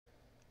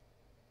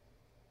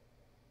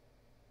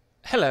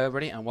Hello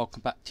everybody and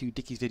welcome back to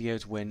Dickie's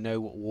Videos where no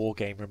war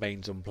game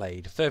remains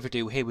unplayed. Further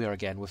ado, here we are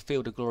again with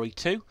Field of Glory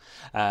 2,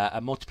 a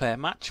multiplayer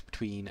match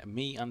between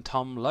me and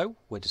Tomlow.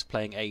 We're just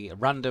playing a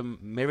random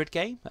mirrored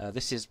game. We're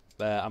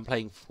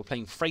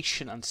playing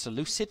Thracian and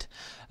Seleucid.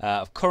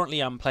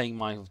 Currently I'm playing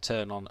my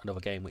turn on another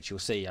game which you'll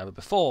see either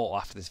before or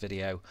after this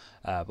video,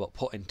 but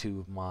put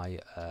into my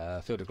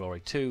Field of Glory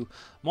 2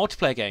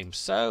 multiplayer game.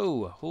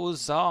 So,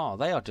 huzzah,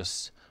 they are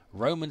just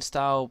Roman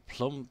style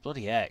plum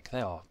bloody heck,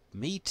 they are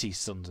meaty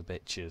sons of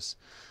bitches.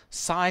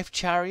 Scythe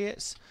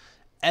chariots,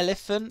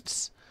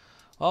 elephants,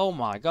 oh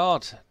my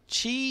god,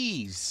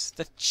 cheese,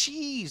 the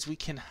cheese we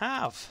can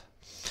have.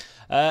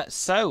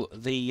 So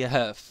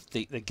the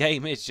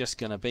game is just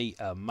going to be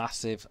a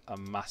massive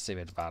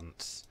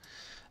advance,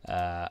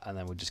 and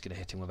then we're just going to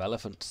hit him with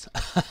elephants.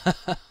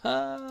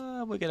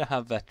 We're going to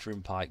have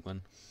veteran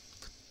pikemen.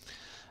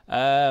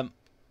 The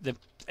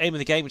aim of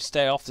the game is to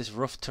stay off this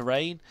rough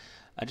terrain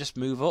and just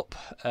move up.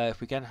 If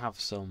we can have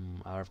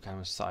some Arab kind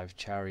of scythe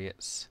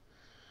chariots,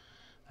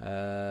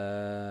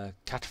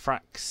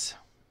 cataphracts,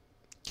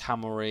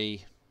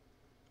 cavalry,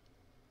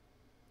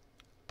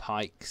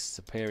 pikes,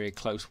 superior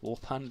close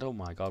warpand. Oh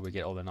my god, we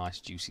get all the nice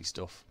juicy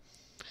stuff.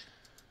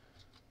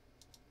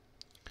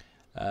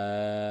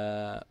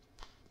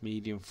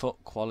 Medium foot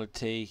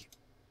quality.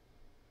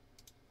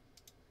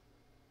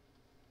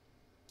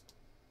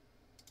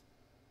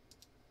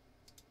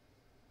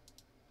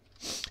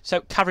 So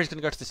cavalry's going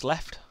to go to this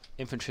left,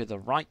 infantry to the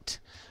right,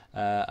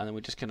 and then we're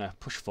just going to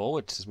push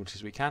forwards as much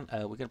as we can.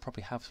 We're going to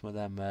probably have some of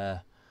them.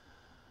 I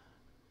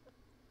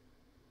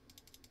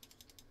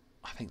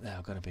think they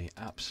are going to be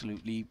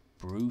absolutely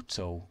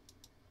brutal.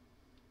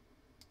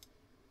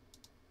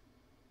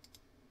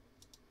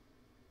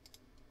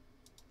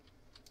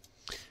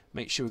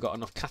 Make sure we've got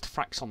enough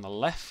cataphracts on the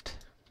left,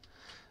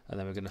 and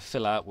then we're going to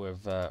fill out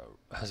with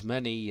as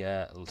many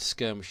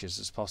skirmishers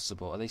as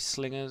possible. Are they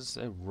slingers?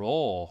 They're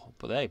raw,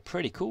 but they're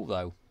pretty cool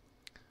though.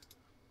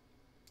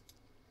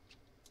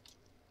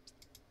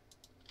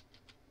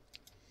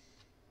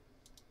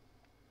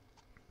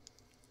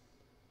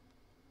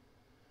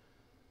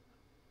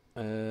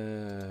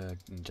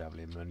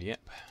 Javelin, yep.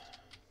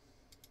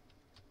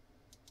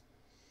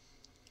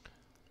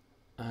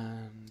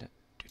 And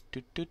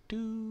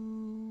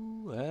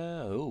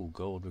oh,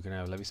 gold. We're going to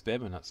have Levy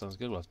Spearmen. That sounds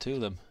good. We'll have two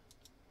of them.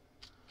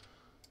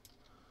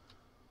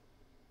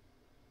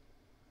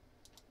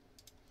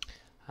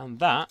 And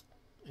that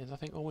is, I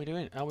think, all we're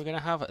doing. And we're going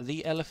to have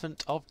the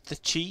elephant of the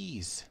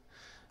cheese.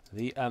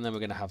 And then we're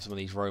going to have some of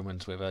these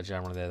Romans with a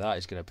general there. That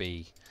is going to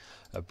be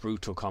a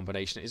brutal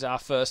combination. It's our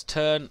first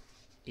turn.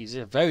 He's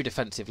a very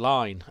defensive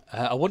line.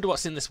 I wonder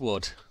what's in this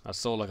wood.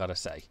 That's all I got to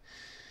say.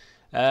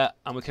 And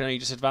we can only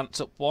just advance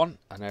up one,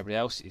 and everybody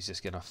else is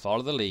just going to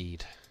follow the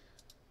lead.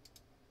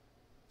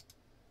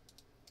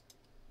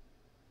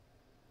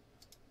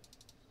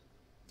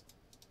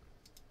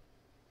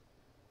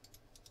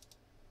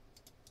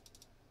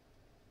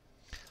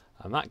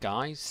 And that,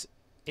 guys,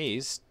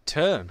 is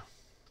turn.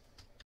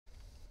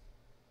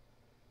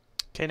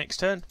 Okay, next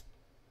turn.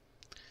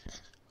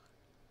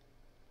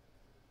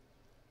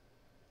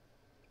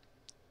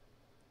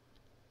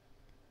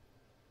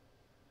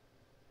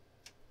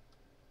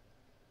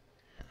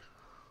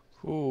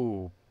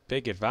 Ooh,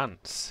 big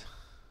advance.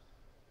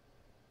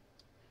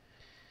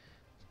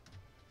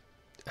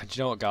 And do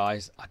you know what,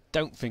 guys? I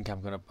don't think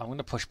I'm gonna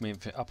push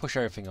I'll push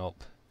everything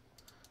up.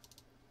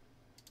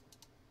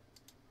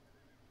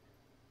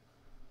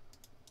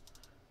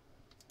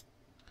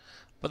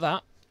 But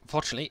that,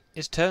 unfortunately,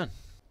 is turn.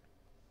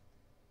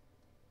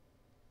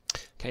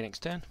 Okay,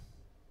 next turn.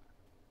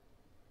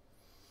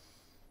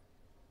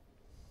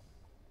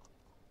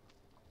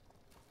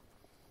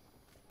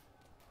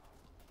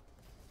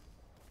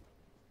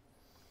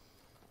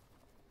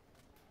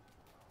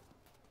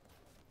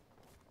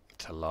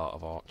 A lot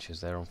of archers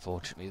there,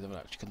 unfortunately. There's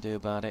not much you can do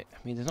about it. I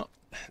mean, there's not.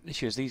 The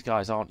issue is these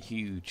guys aren't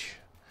huge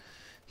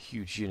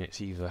units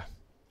either.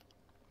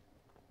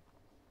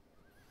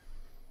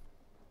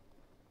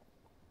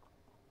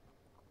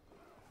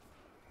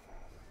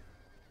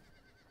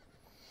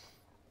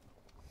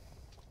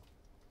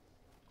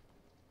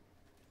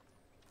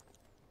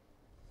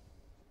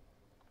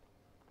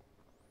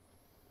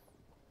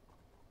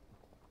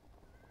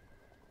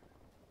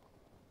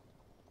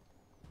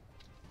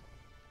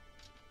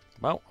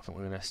 Well, I think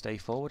we're going to stay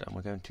forward and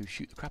we're going to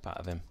shoot the crap out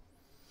of him.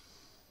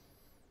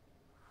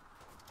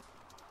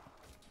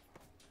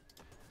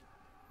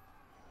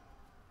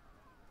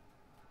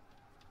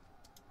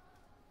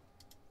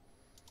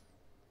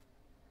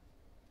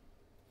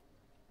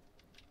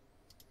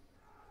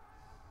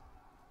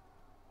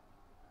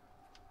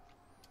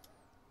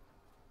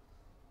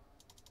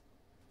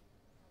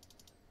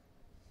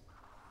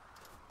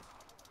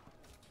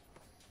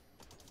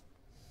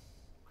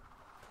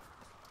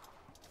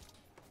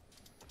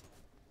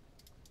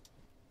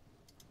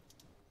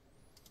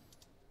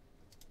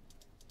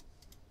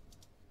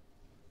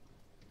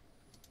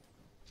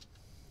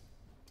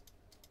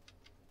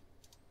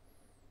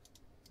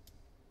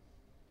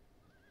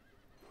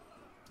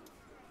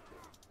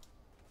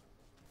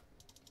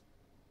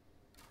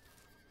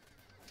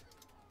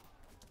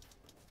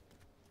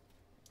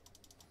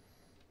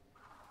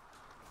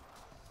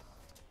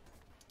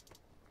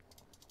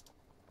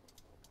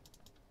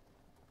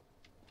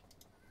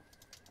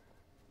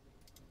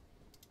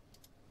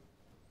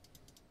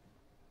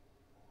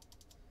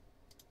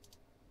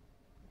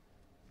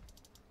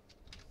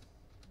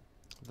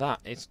 that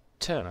is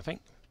turn, I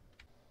think.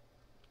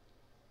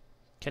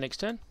 Koenig's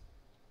turn.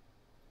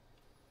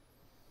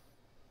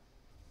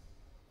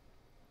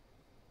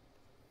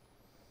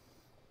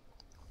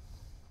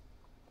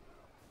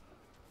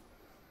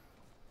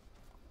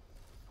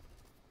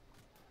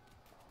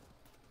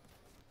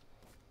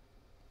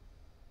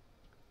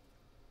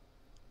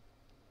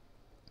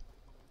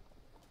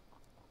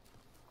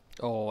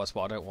 Oh, that's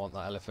what I don't want,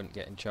 that elephant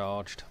getting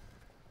charged.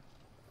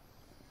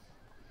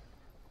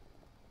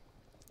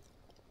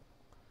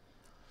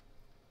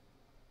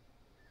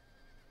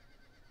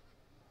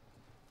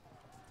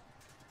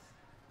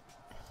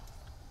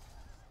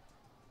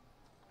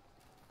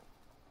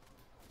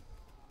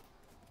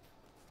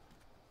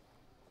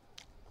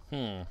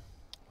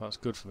 That's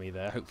good for me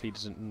there. Hopefully he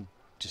doesn't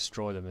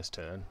destroy them this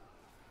turn.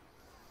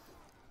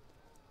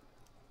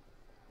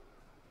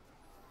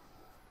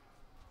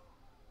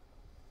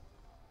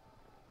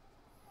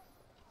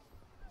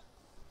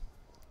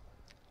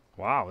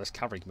 Wow, this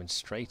cavalry coming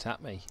straight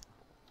at me.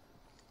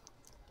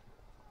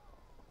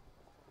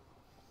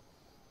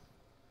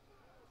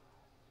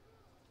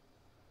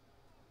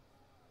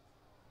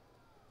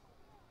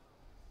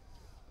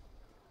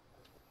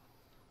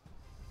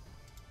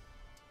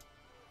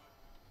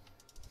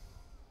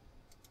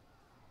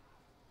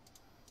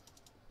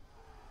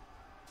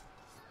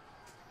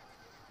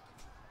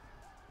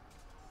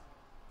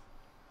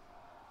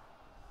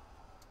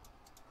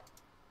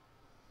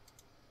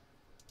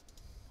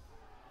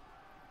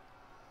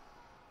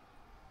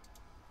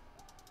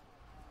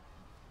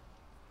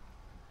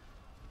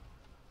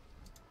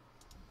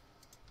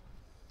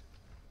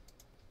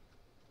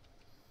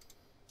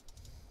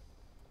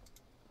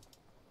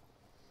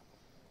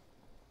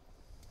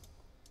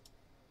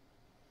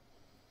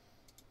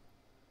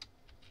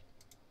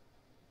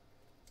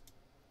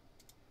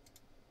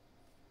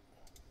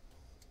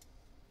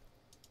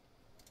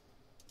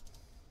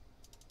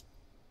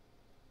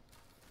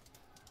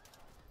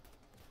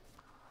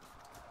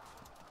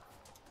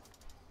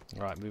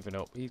 Right, moving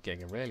up. He's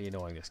getting really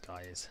annoying, this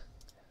guy is.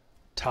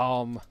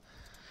 Tom!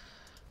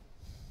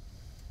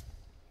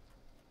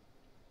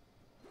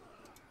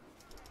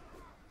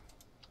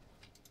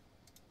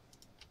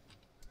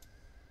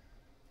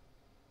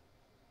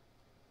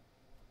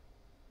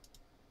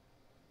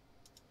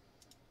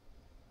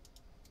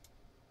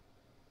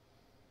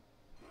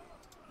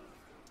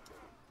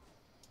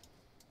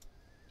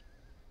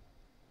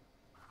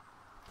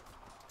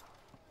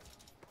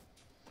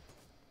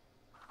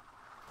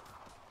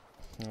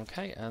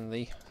 Okay, and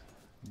the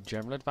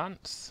general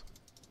advance.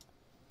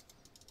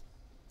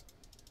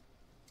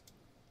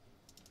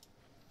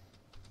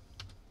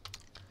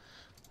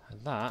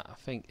 And that, I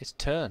think, is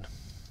turn.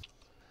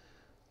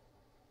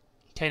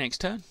 Koenig's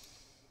turn.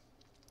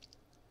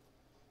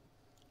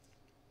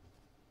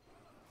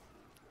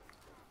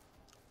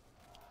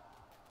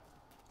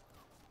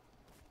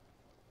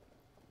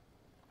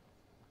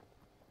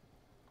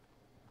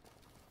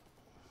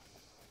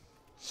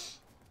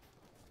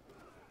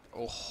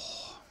 Oh.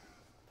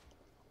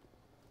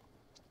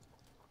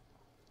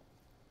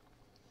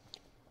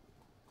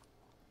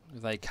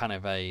 They can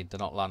evade, they're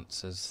not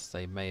lancers,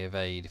 they may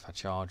evade if I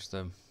charge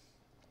them.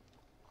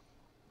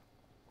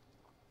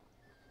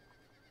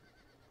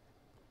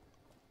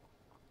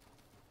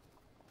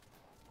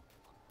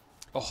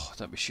 Oh,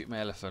 don't be shooting my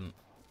elephant.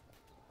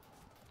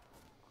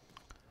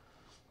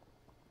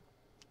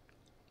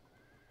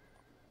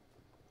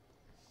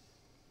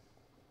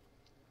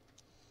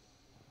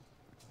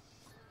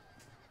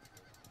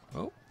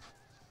 Oh,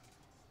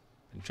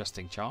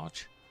 interesting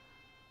charge.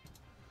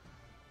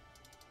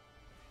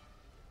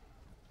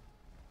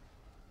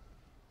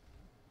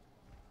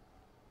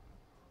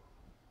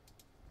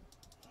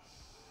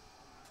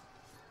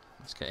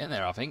 Let's get in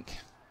there, I think.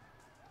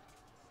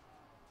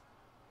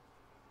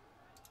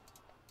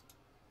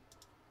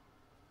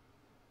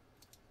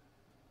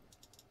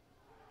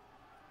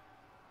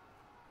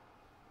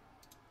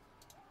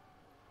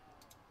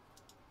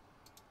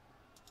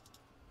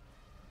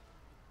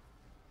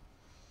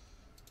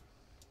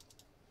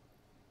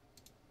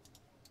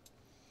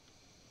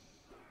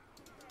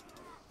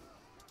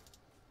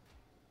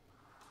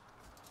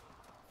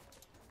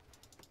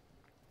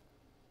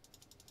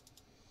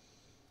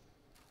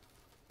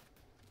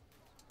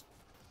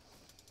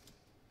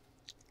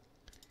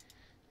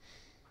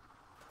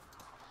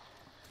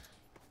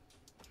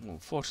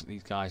 Unfortunately,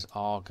 these guys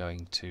are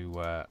going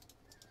to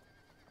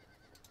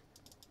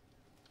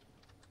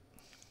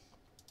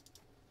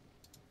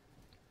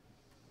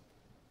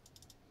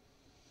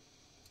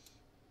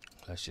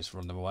let's just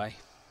run them away.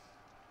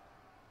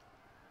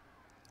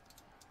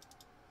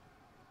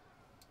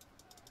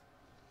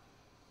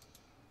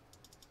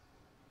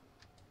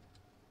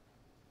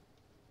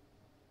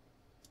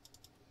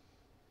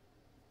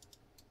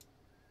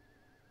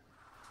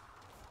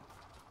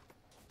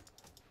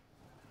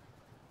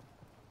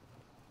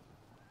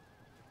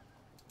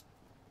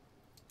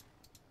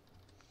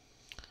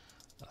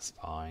 That's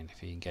fine.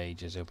 If he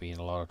engages, he'll be in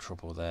a lot of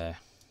trouble there.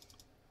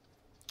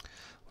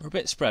 We're a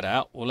bit spread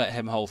out. We'll let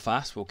him hold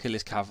fast. We'll kill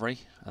his cavalry,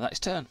 and that's his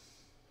turn.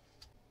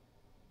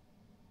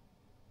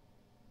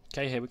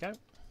 Okay, here we go.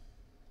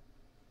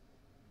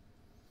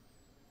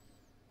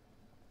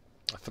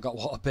 I forgot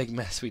what a big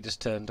mess we just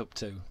turned up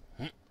to.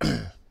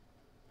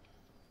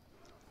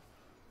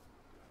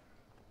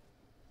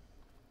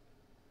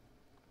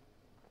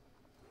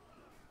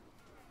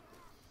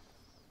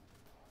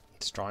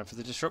 It's trying for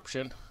the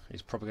disruption.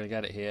 He's probably going to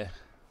get it here.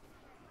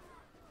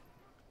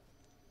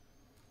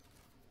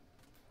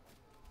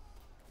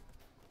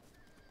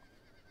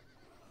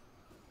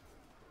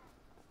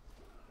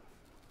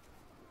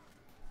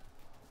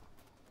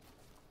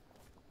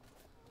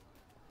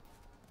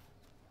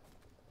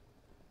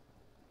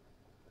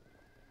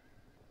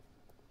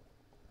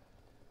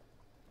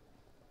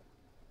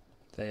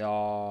 They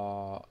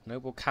are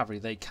noble cavalry.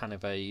 They can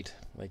evade.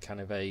 They can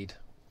evade.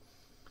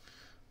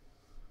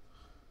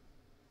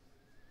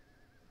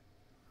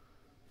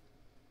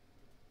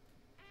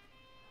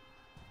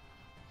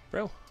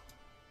 Bro.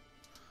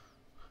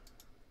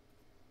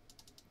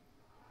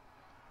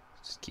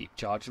 Just keep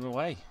charging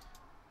away.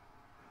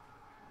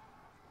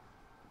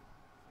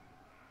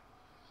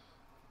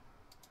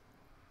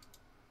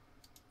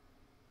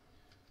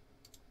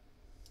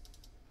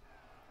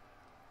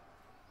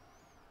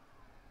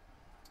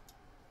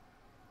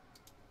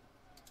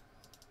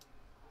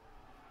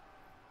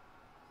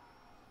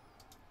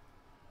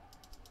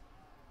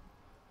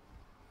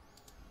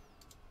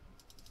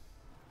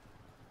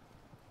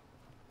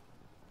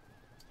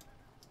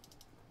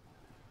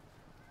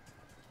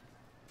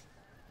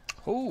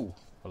 Ooh,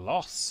 a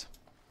loss.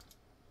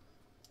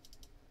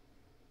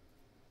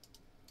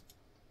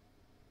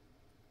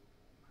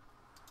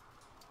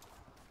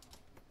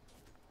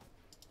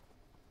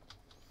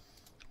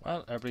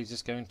 Well, everybody's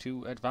just going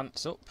to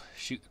advance up,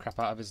 shoot the crap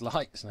out of his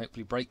lights, and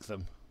hopefully break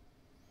them.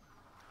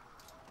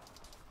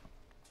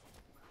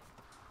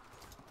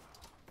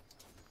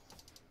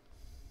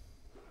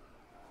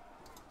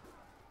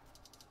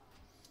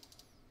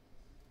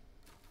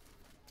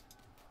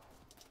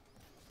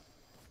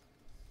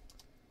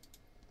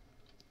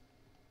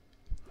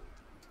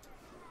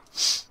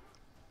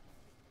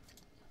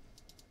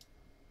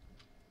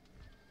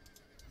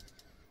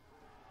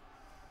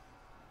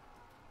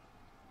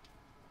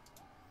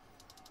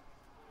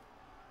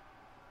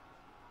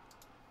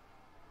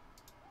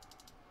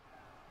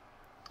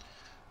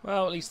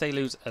 Well, at least they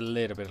lose a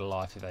little bit of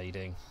life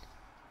evading.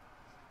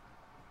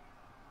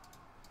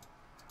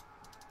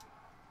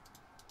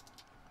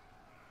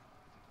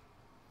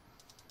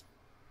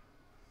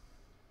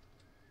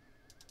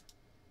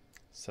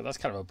 So that's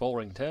kind of a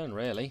boring turn,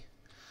 really.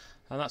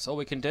 And that's all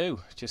we can do.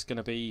 Just going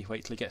to be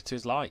wait till he gets to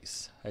his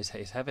lights,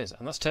 his heavies.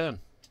 And that's turn.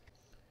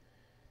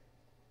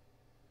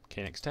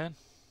 Okay, next turn.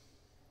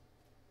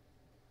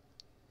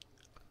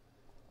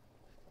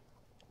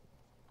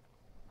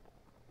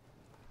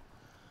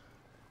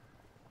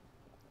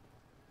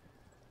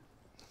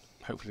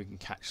 Hopefully we can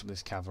catch some of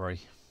this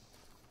cavalry.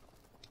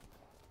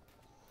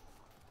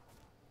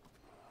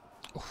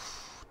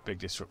 Oof, big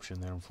disruption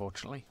there,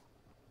 unfortunately.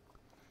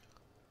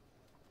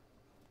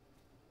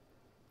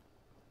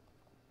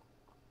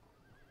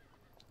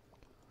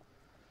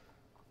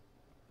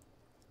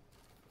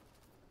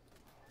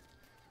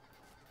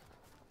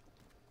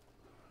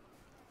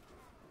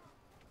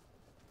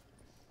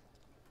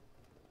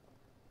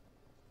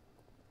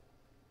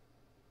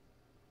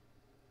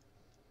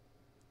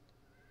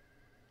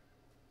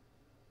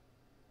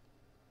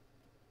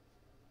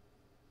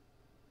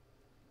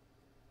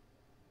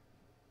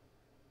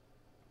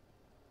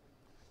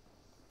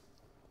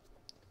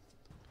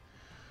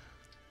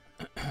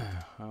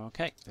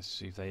 Okay, let's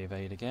see if they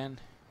evade again.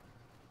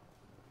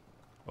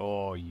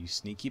 Oh, you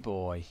sneaky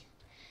boy.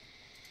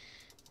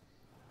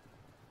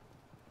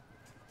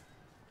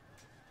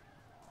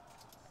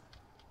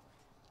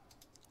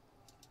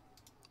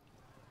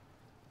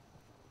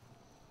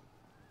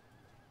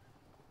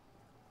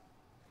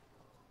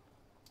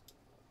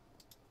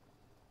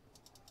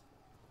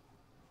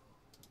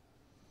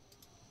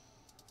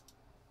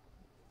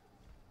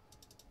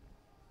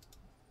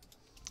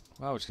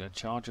 Well, we're just going to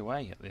charge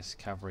away at this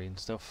cavalry and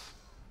stuff.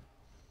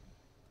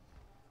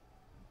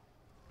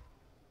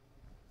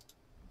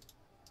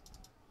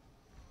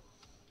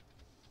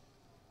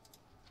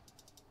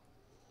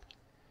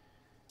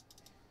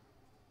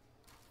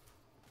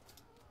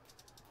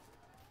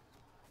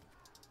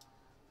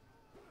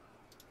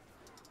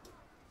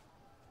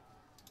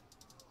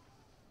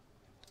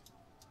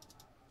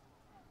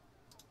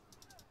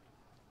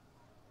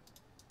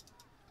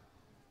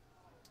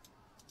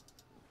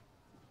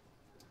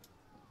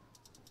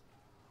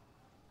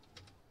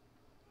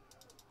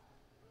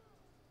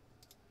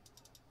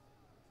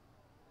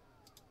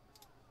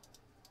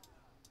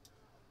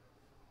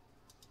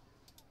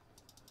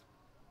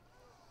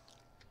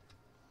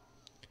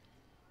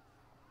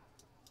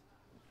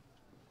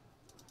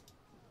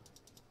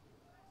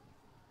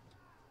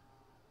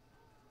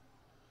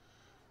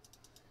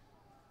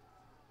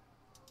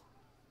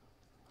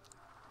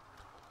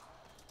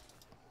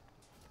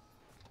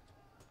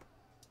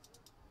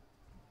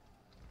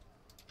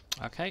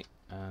 Okay,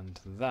 and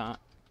that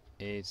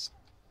is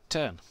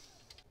turn.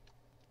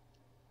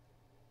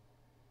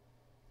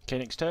 Okay,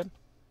 next turn.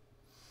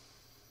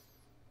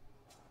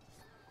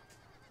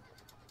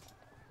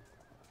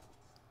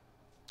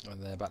 And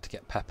they're about to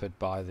get peppered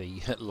by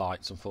the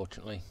lights,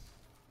 unfortunately.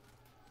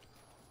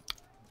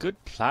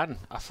 Good plan.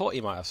 I thought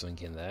he might have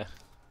something in there.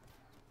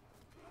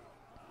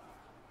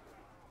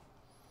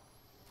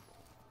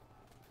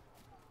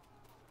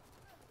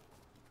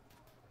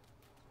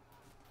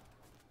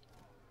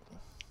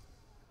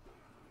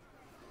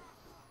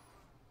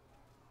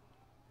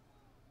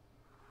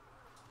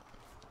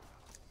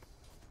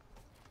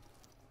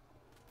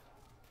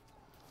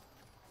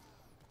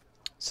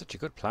 Such a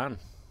good plan.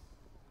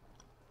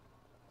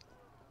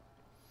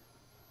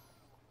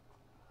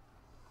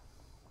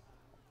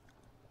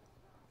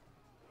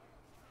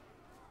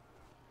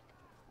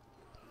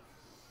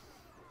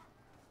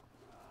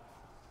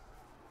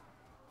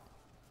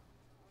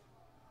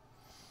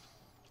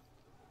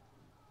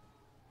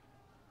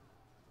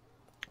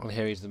 Well,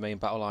 here is the main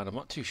battle line. I'm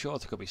not too sure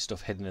if there could be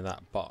stuff hidden in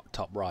that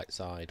top right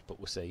side, but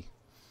we'll see.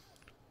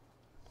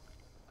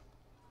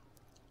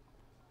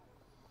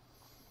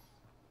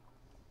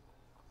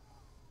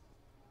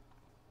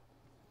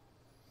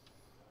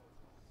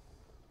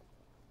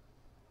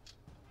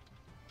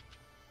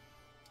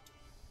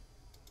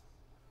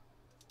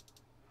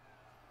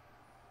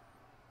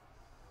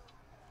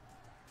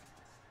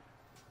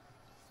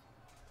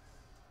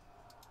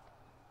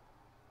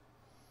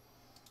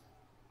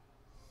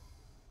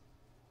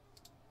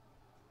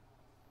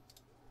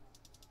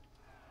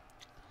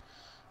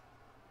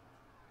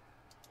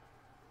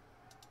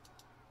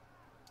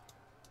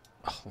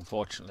 Oh,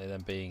 unfortunately,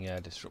 them being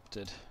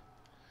disrupted.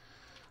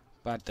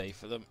 Bad day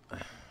for them.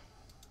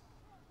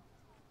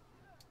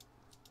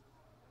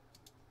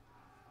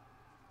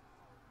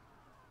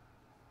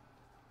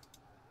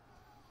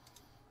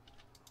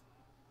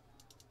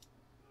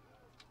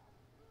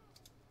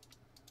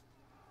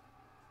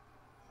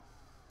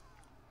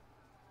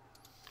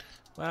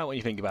 Well, when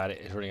you think about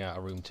it, it's running out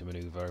of room to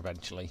manoeuvre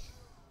eventually.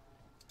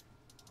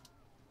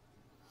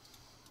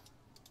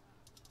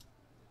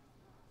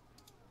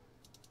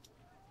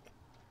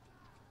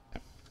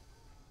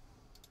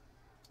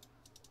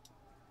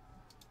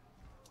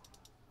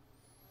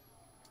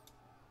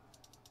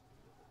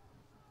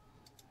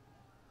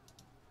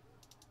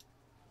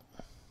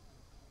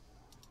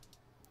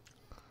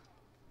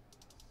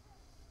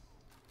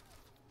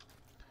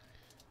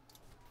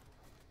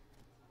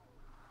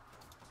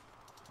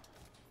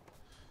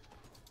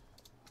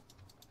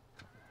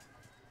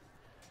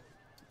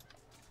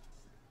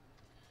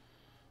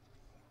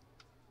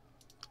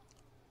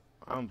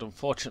 And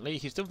unfortunately,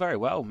 he's done very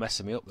well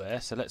messing me up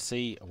there, so let's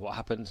see what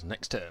happens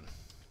next turn.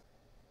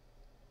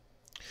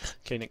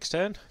 Okay, next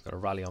turn. Got a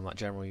rally on that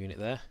general unit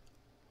there.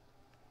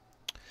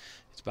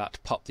 It's about to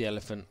pop the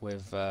elephant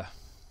with... there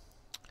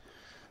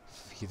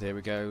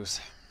he goes.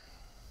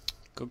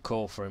 Good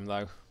call for him,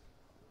 though.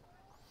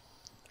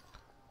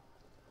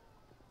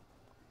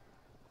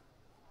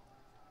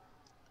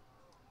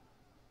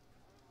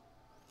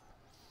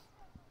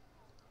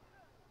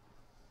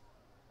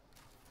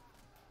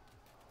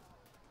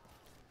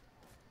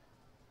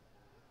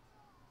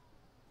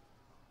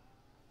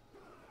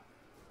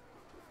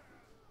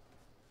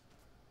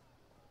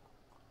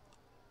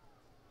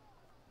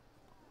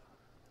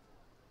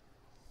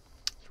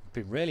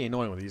 Been really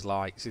annoying with these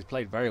lights. He's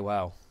played very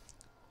well.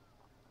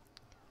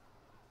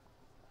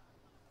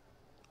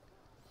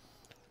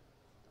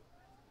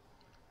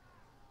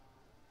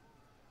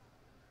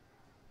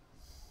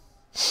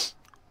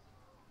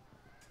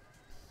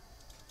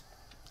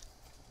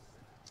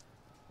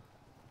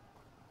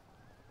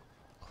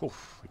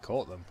 Oof, we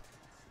caught them.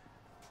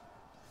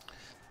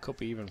 Could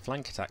be even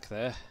flank attack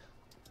there.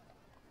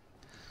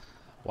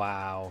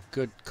 Wow,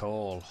 good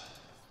call.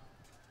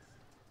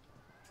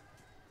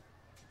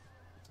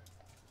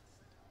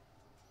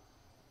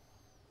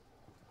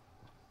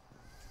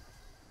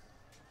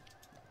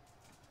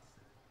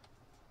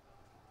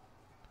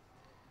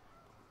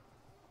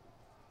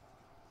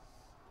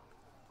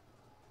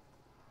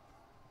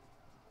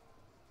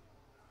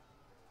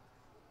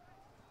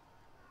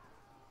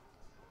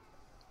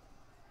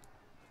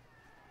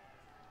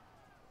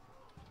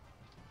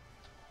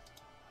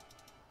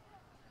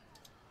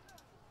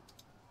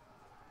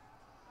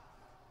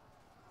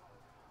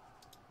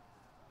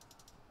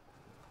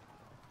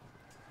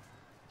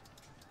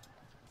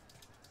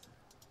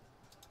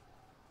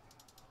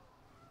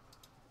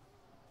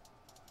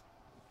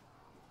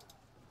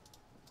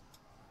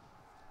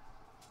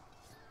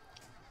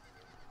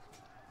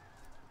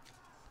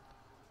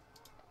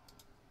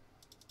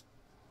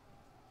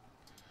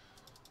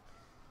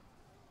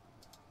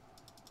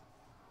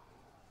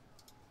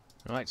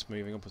 Right,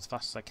 moving up as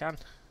fast as I can.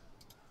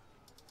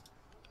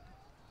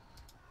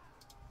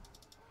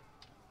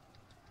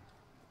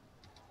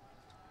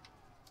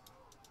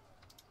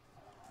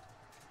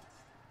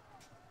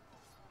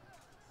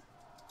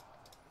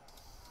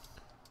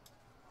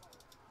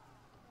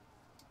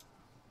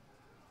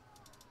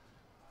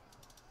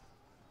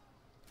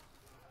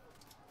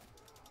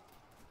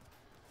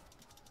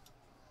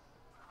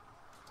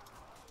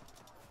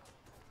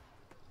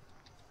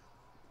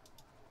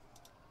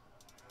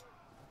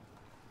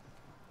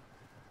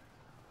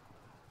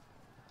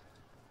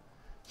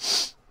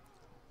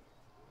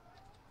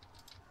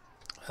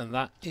 And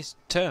that is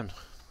turn.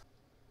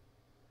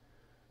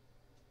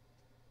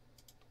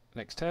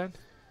 Next turn.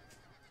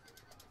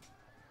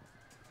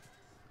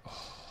 Oh,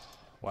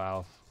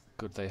 wow,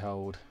 good they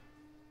hold.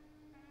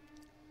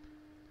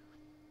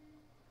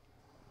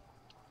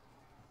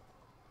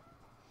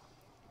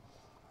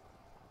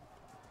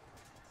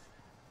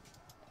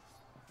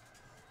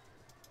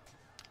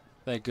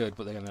 They're good,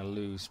 but they're going to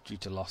lose due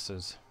to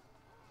losses.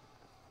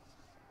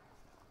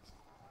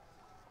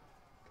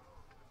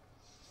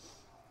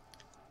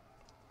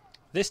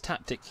 This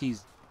tactic,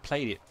 he's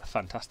played it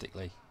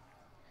fantastically.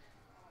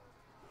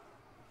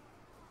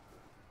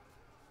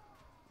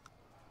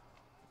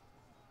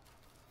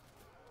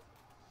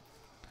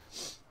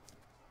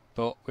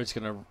 But we're just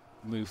going to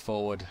move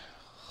forward.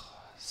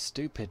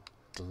 Stupid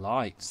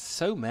lights,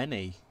 so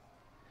many.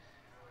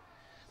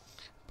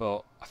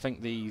 But I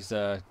think these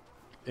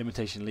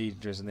imitation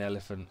leaders and the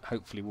elephant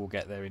hopefully will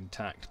get there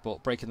intact.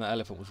 But breaking that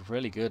elephant was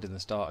really good in the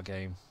starter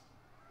game.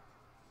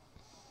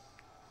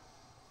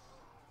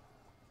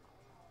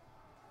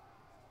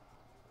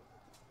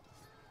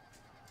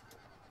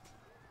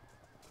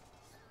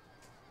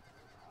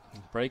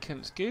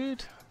 Breaking's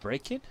good.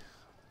 Breaking?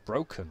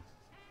 Broken.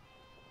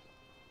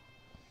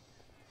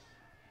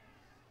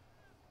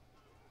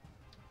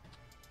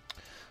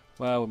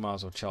 Well, we might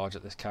as well charge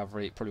at this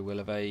cavalry. It probably will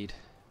evade.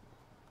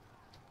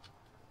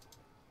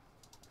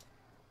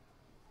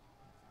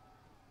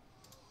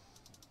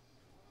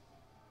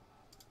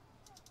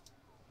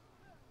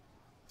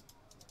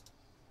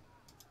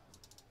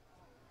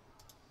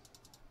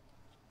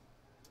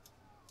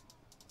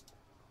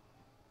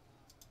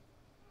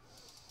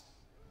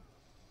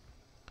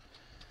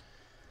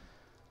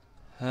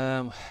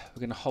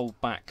 We're going to hold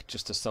back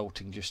just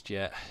assaulting just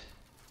yet.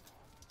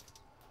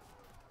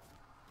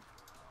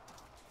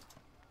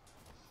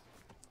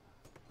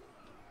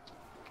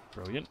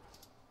 Brilliant.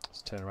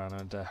 Let's turn around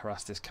and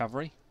harass this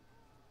cavalry.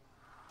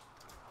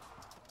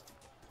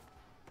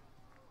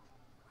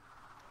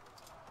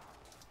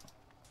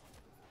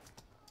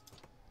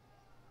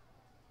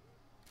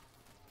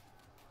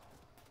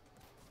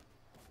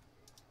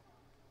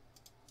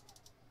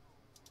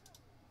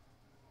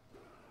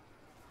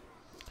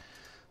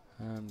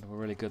 And we're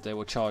really good there.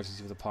 We'll charge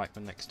these with the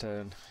pikemen next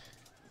turn.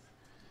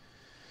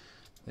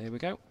 There we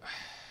go.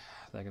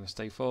 They're going to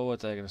stay forward,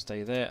 they're going to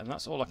stay there, and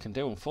that's all I can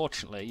do,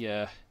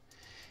 unfortunately.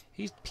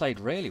 He's played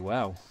really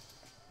well.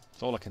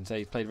 That's all I can say.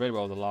 He's played really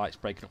well with the lights,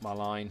 breaking up my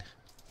line.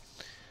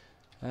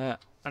 And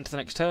to the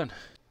next turn.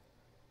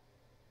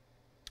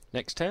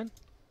 Next turn.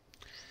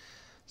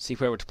 See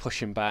if we're able to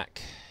push him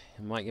back.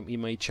 He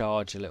may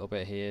charge a little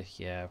bit here.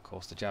 Yeah, of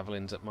course, the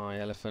javelins at my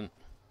elephant.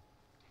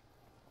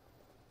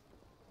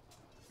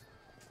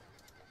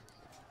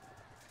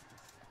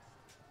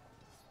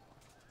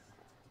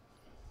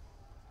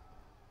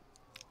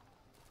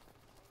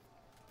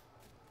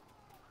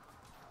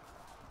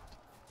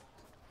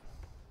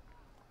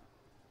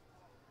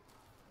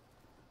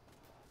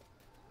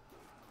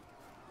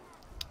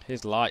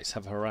 His lights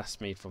have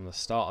harassed me from the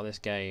start of this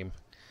game.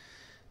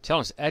 To be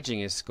honest, edging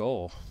his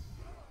score.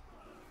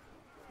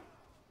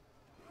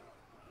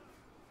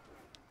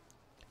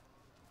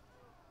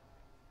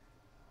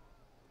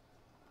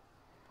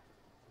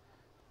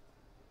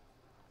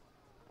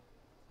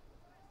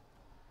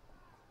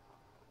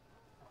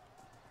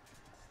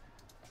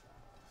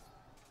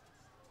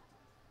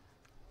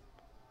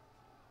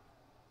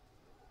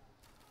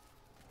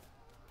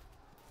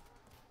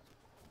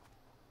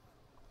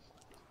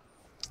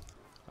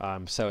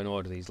 I'm so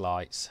annoyed with these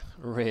lights.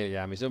 Really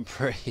am. He's done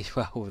pretty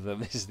well with them.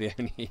 This is the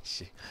only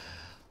issue.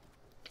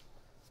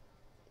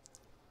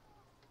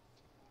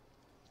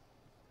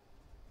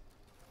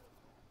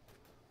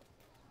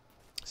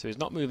 So he's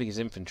not moving his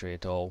infantry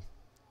at all.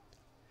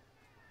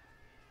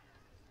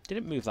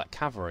 Didn't move that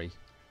cavalry.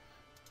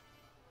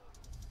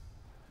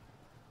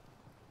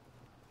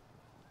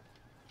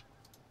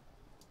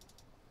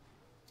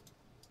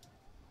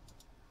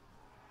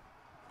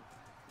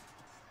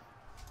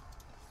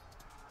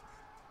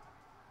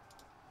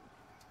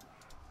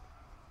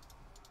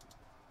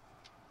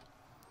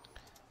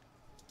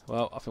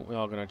 Well, I think we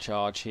are going to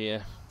charge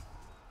here.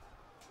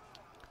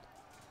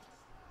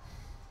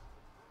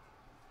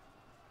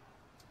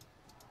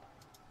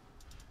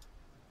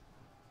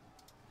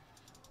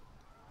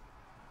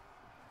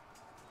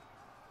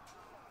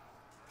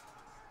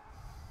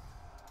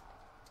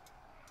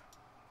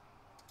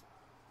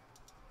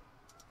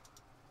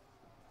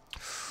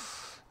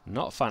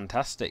 Not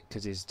fantastic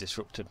because he's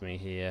disrupted me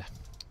here.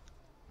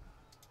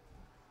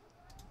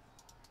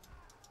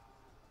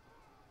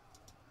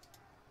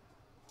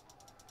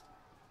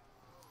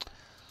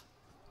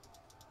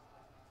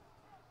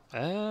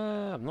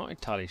 I'm not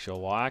entirely sure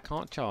why I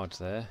can't charge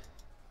there.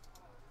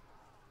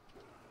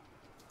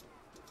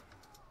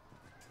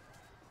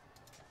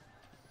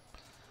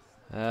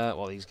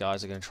 Well, these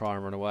guys are going to try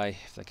and run away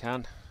if they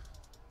can.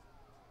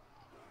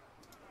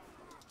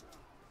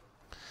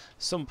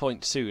 Some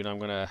point soon I'm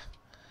going to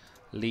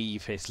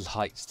leave his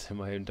lights to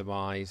my own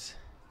demise.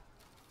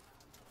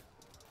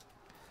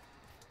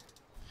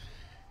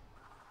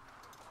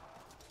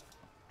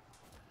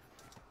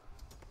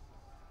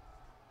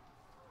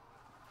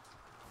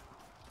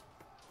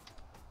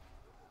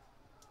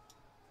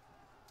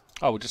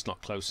 Oh, we're just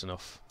not close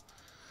enough.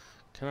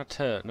 Can I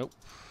turn? Nope.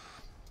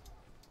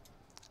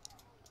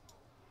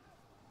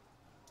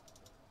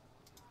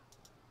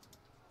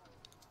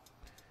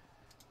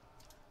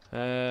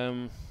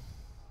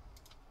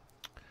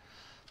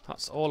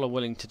 That's all I'm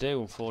willing to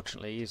do,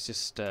 unfortunately, is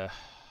just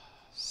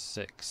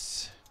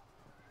 6.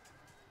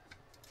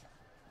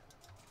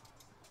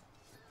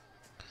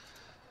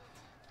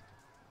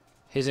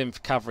 His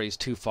cavalry is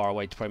too far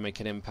away to probably make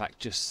an impact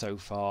just so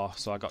far,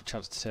 so I got a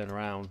chance to turn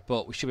around.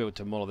 But we should be able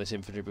to muller this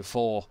infantry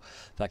before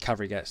that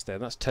cavalry gets there.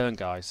 That's turn,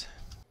 guys.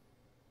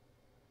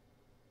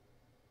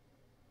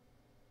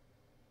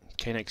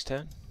 Okay, next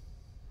turn.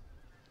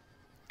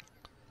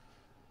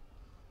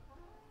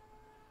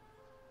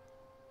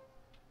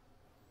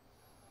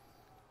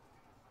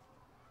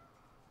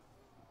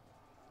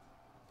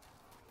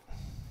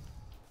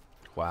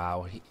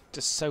 Wow, he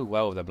does so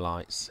well with them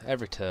lights.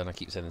 Every turn I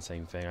keep saying the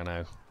same thing, I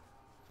know.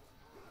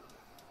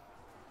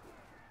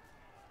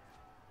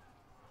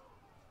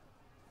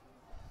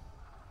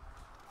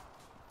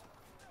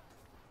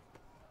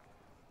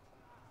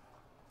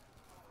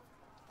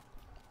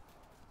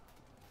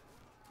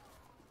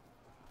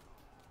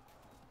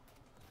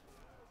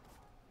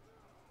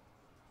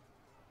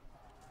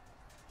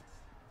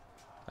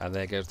 And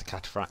there goes the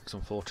cataphracts,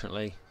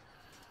 unfortunately.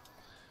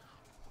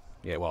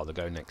 Yeah, well, they're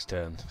going next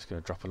turn. It's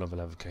going to drop another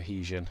level of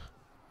cohesion.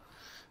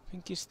 I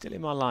think he's still in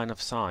my line of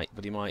sight,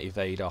 but he might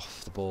evade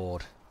off the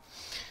board,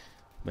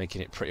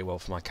 making it pretty well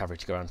for my cavalry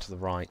to go around to the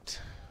right.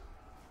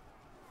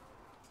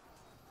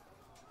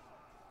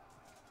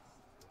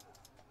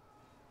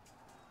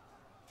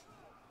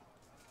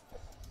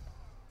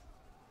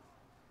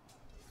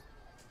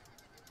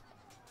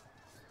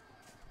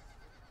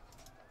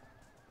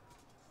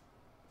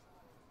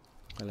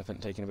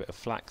 Elephant taking a bit of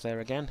flak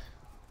there again.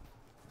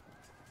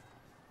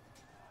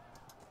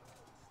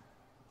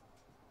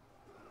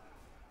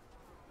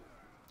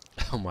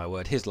 Oh my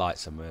word, his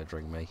lights are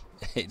murdering me.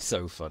 It's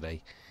so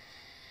funny.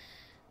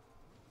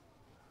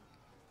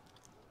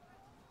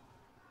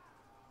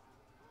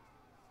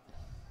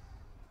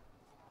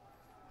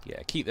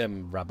 Yeah, keep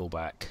them rabble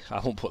back. I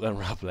won't put them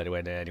rabble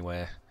anywhere near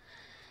anywhere.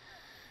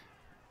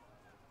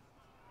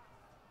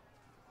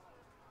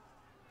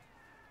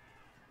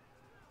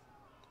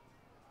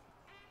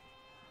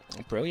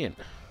 Oh, brilliant.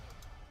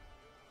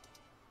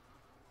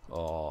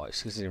 Oh,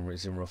 it's because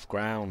he's in rough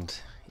ground.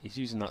 He's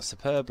using that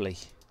superbly.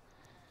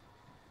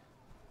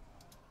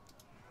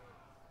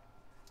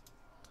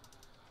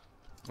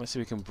 Let's see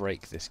if we can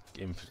break this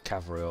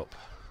cavalry up.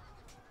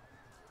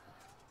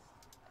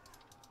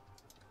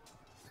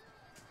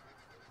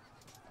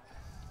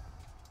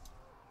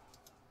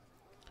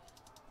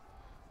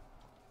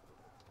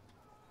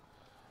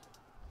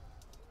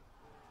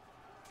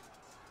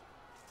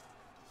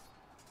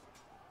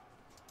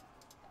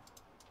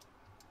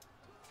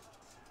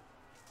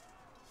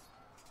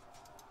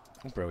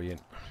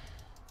 Brilliant.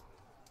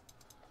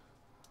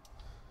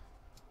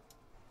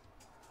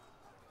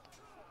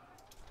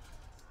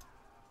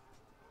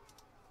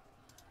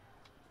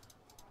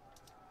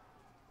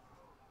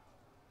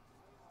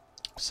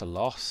 It's a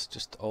loss,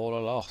 just all a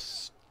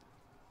loss.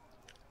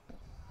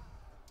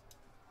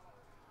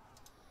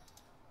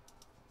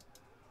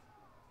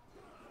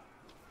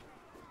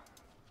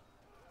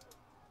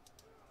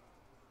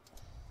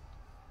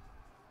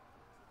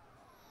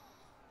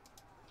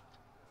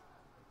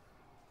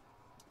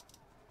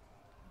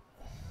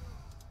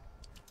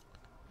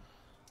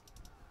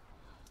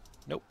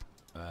 Nope.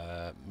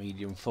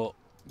 Medium foot.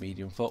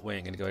 Medium foot. We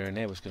ain't going to go in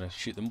there. We're just going to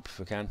shoot them up if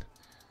we can.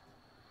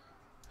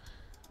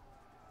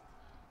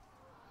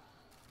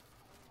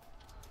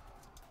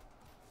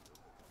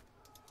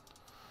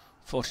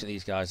 Fortunately,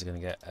 these guys are going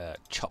to get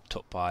chopped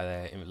up by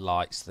their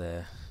lights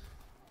there.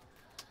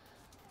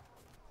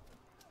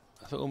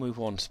 I think we'll move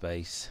one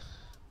space.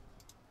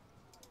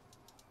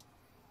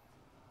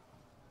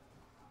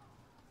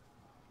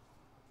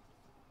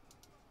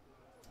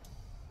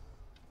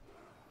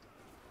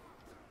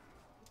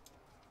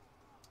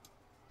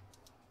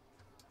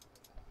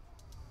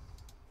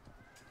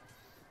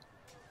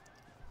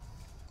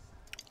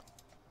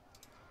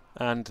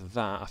 And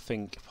that, I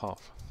think, apart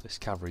from this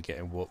cavalry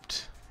getting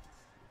whooped,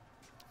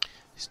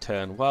 his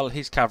turn. Well,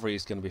 his cavalry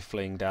is going to be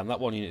fleeing down. That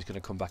one unit is going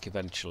to come back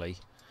eventually.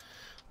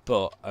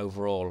 But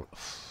overall,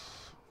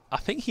 I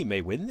think he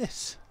may win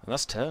this. And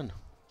that's turn.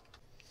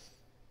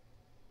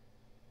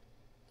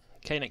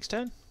 Okay, next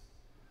turn.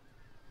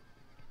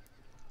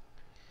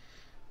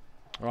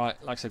 Right,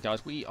 like I said,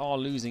 guys, we are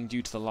losing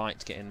due to the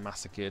light getting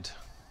massacred.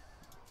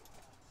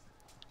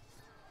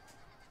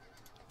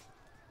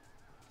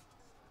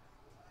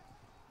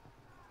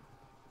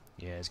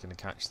 Yeah, he's going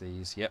to catch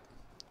these. Yep.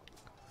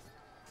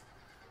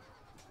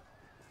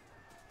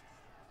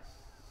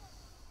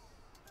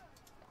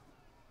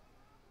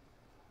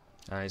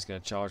 And he's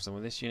going to charge them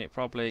with this unit,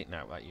 probably.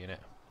 No, that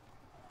unit.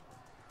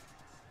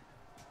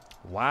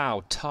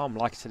 Wow, Tom,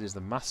 like I said, is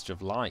the master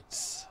of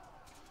lights.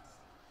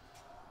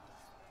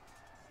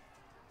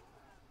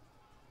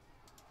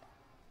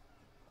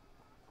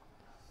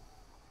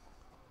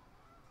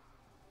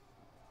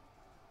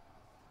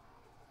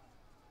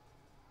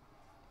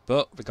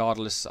 But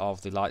regardless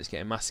of the lights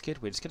getting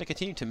massacred, we're just going to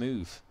continue to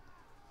move.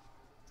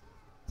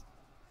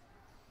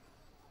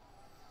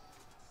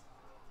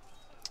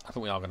 I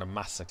think we are going to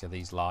massacre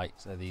these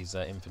lights, these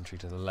infantry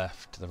to the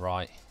left, to the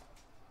right.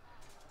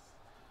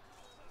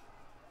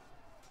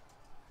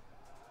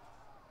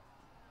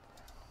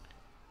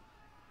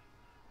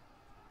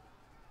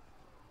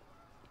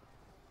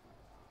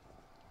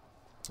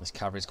 This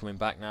cavalry's coming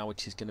back now,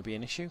 which is going to be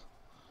an issue.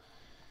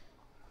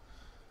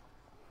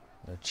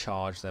 I'm going to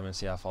charge them and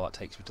see how far that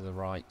takes me to the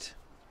right.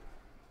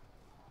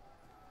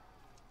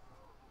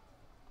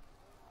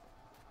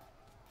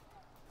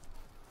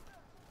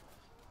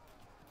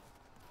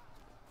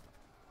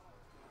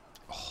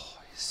 Oh,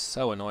 it's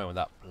so annoying with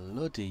that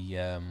bloody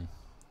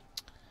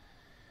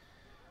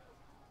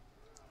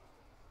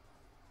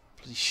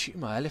shoot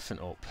my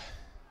elephant up.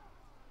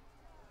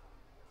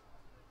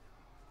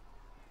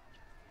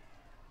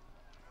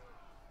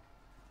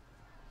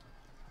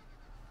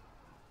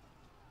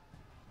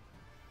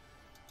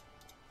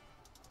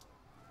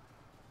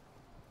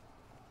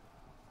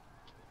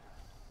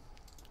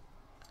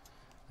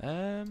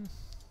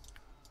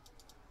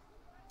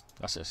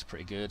 That's just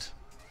pretty good.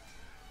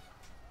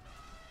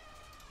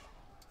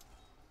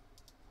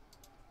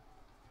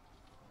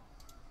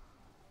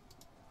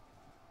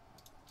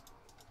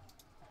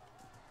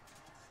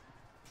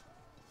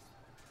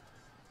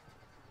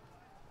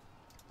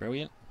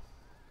 Brilliant.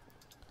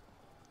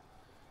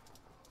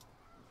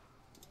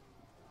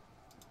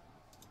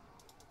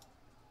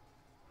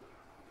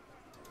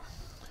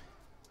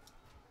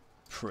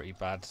 Pretty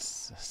bad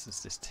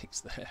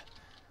statistics there.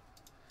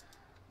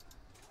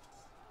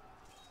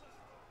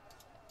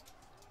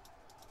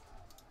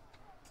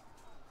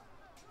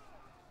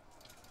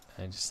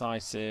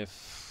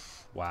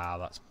 Indecisive. Wow,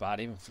 that's bad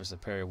even for a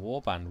superior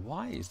warband.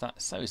 Why is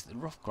that so? It's the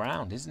rough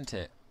ground, isn't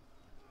it?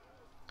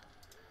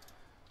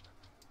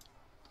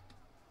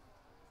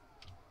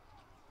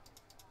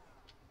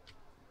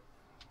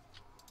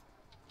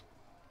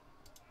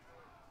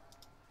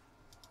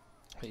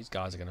 These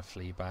guys are going to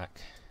flee back.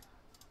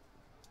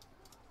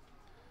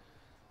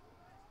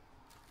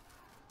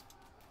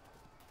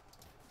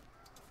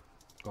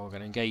 Well, we're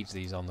going to engage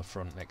these on the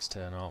front next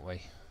turn, aren't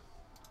we?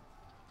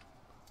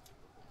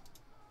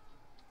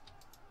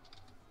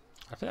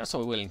 I think that's what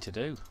we're willing to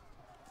do.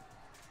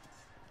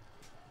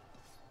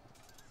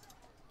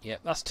 Yep,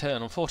 that's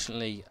turn.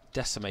 Unfortunately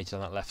decimated on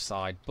that left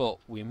side, but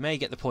we may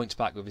get the points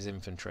back with his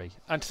infantry.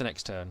 And to the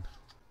next turn.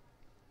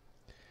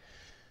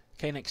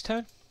 Okay, next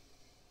turn.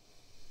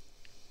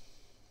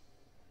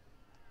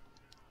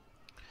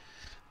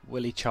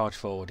 Will he charge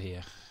forward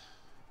here?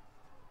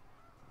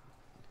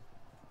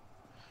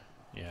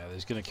 Yeah,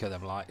 he's going to kill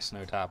them lights,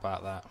 no doubt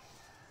about that.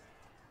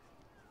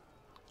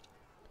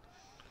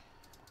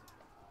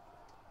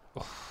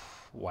 Oh,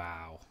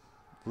 wow.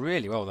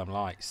 Really well them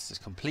lights. It's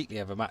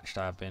completely overmatched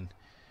I've been.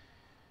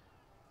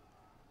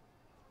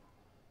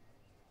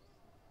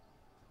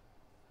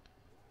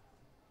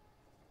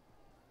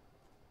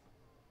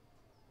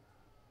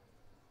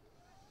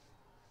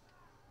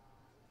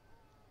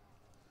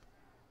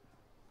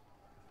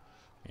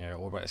 Yeah,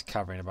 Orbit is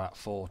covering about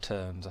 4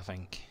 turns, I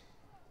think.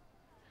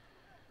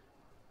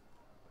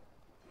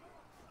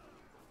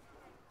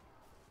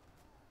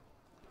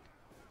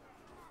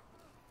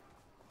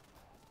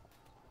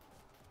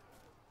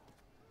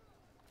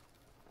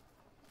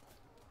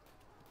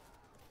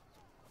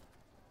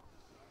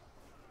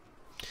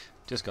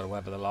 Just got to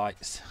weather the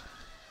lights.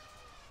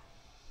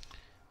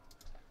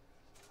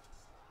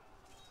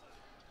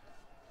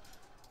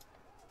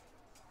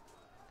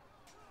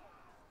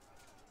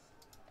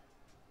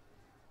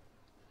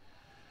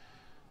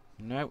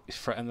 No, he's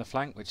threatening the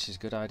flank, which is a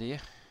good idea.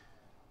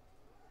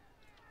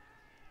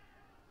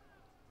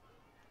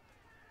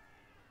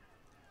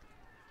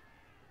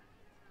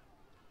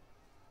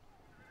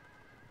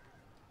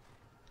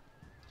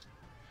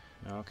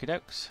 Okie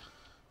dokes.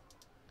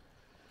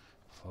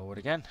 Forward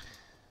again.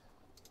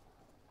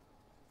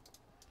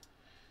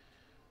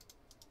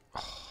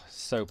 Oh,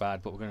 so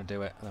bad, but we're going to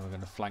do it. And then we're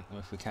going to flank them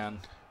if we can.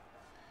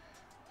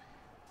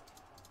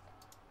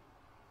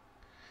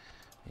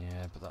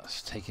 Yeah, but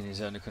that's taking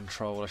his under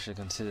control. I should have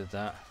considered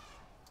that.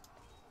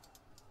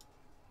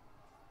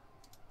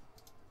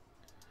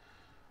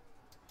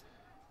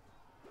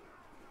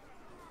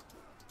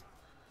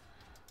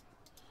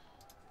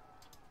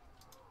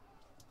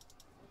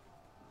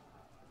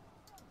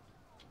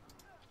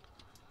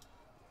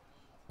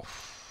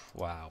 Oof,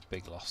 wow,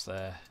 big loss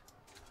there.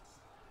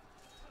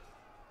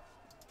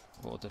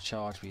 What would the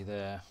charge be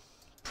there?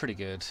 Pretty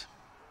good.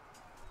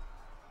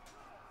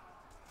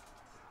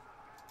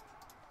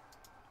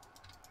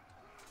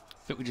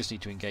 I think we just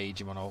need to engage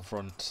him on all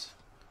fronts.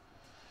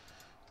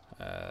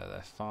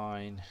 They're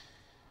fine.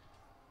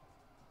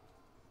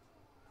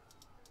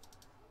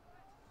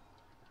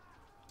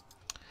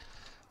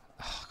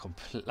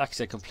 Like I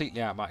said,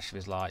 completely outmatched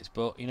with his lights.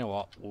 But you know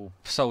what? We'll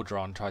soldier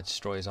on, try to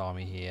destroy his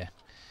army here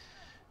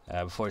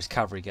before his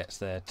cavalry gets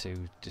there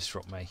to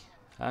disrupt me.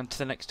 And to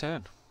the next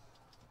turn.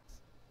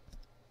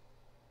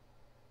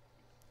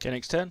 Okay,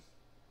 next turn.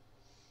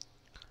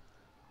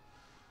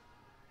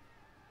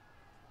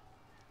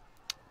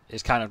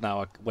 is kind of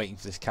now waiting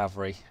for this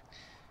cavalry.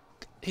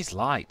 His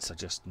lights are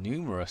just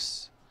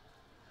numerous.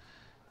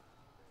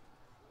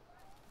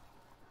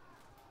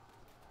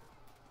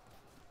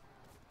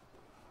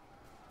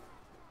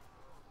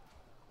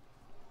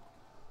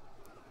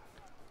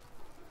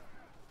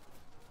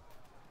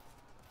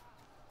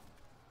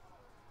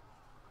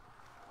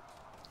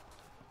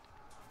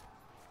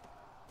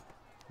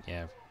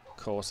 Yeah, of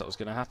course that was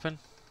going to happen.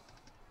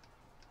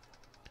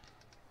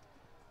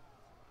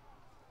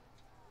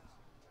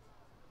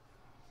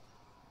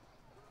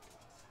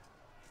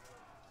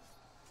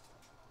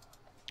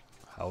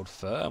 Hold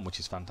firm, which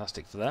is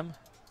fantastic for them.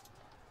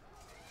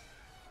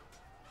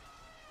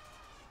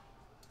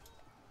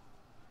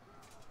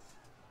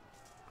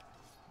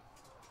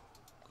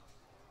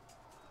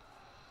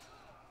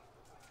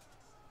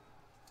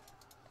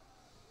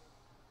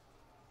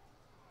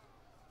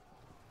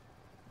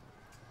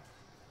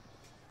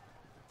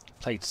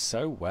 Played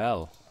so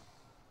well.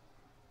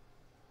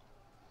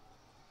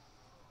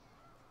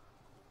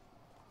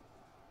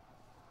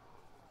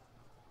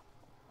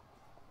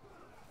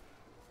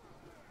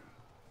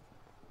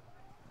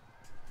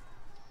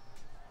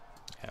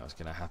 That was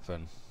going to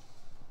happen.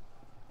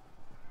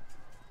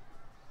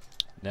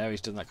 No,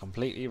 he's done that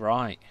completely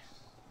right.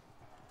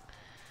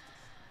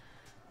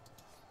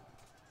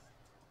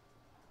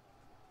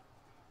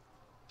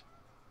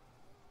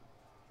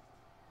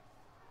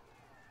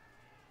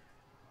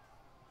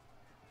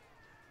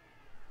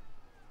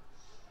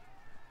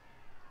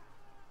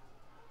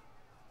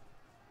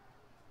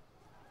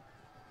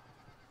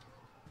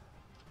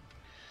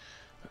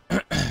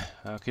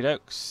 Okie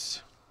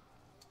dokes.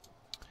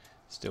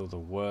 Still the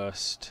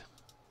worst.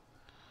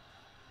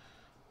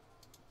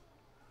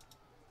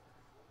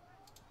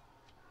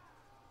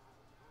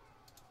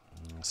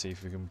 Let's see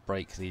if we can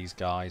break these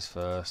guys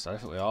first. I don't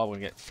think we are. We're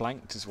going to get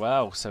flanked as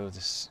well. So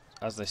this,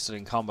 as they stood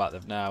in combat,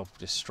 they've now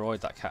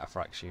destroyed that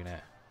cataphracts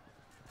unit.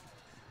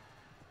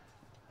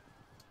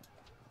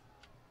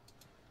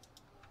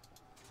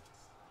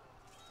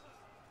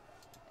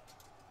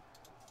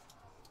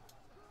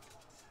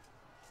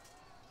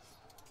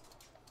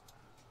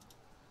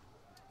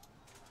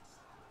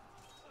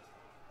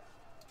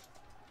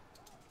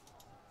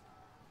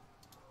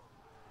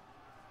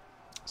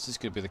 This is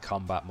going to be the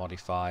combat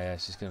modifier.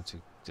 It's just going to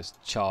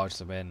just charge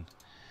them in.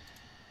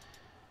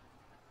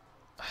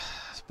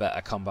 It's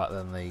better combat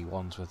than the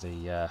ones with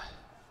the...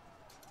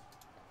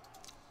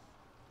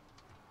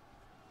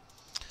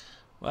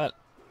 Well,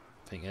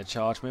 I think they're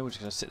charge me. We're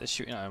just going to sit there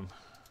shooting at them.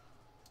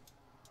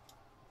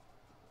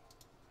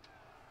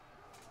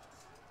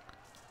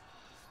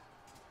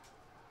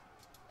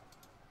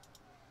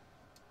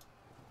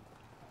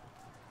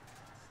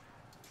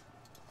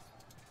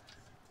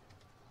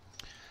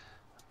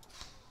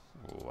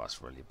 Oh,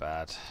 that's really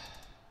bad.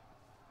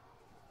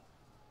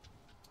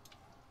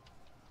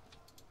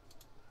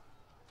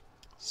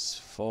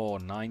 It's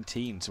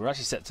 4-19, so we're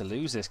actually set to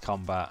lose this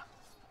combat.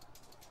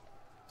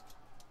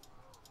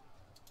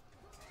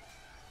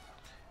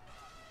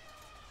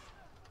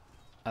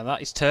 And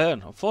that is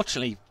turn.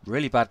 Unfortunately,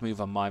 really bad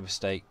move on my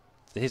mistake.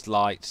 His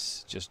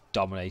lights just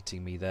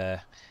dominating me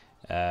there.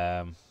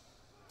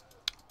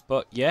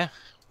 But yeah,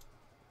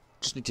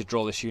 just need to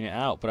draw this unit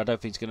out, but I don't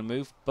think he's going to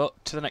move.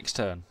 But to the next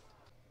turn.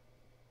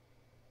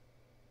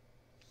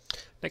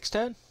 Next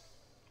turn.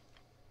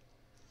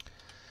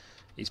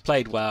 He's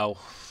played well,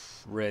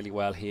 really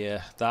well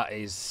here. That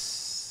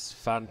is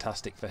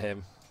fantastic for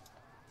him.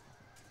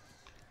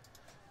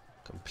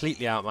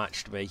 Completely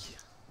outmatched me.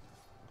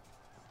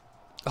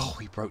 Oh,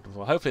 he broke them.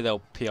 Well, hopefully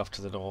they'll pee off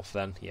to the north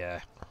then.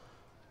 Yeah.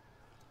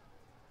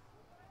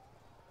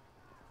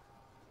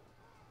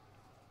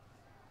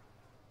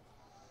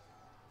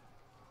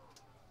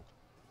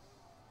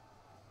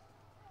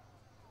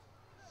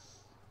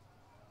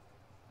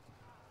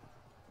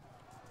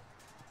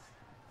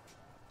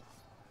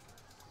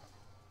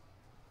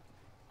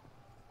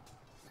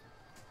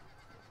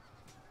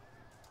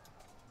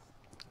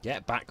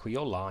 Get back with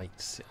your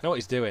lights. I know what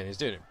he's doing. He's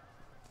doing a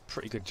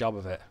pretty good job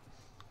of it.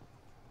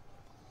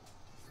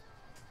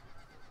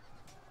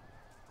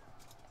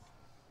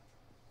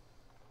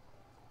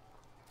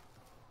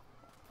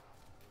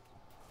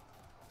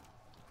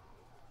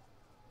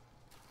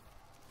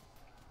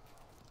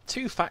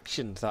 Two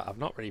factions that I've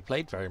not really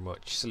played very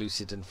much.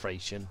 Seleucid and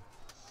Thracian.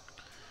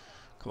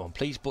 Come on,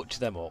 please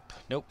butcher them up.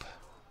 Nope.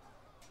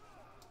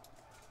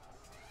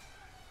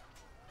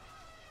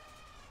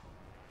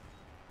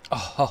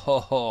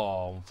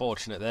 Oh,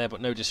 unfortunate there, but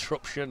no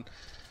disruption.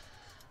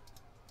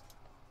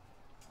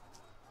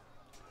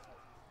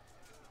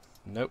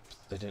 Nope,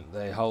 they didn't.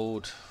 They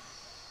hold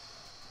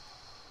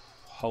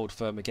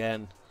firm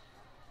again.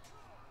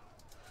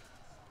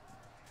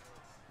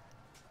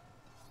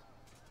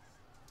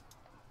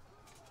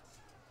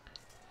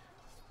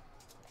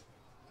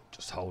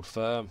 Just hold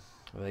firm.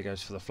 There he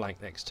goes for the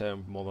flank next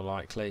turn, more than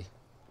likely.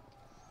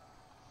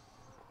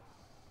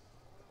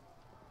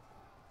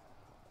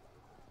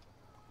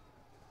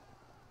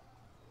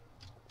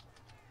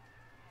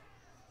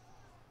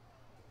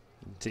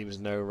 Teams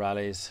no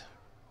rallies.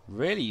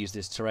 Really used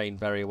this terrain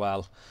very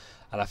well.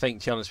 And I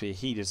think, to be honest with you,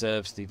 he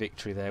deserves the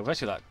victory there.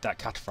 Especially that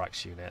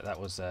Cataphracts unit. That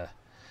was an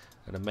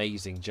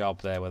amazing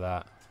job there with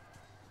that.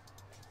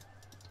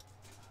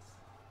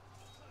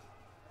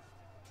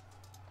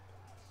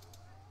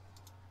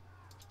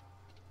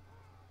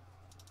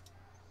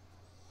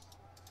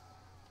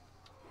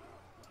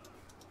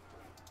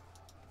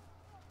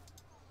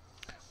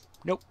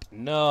 Nope,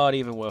 not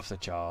even worth the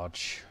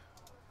charge.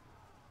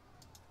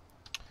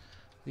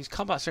 These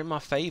combats are in my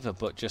favour,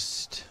 but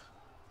just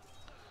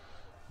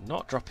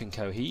not dropping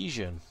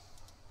cohesion.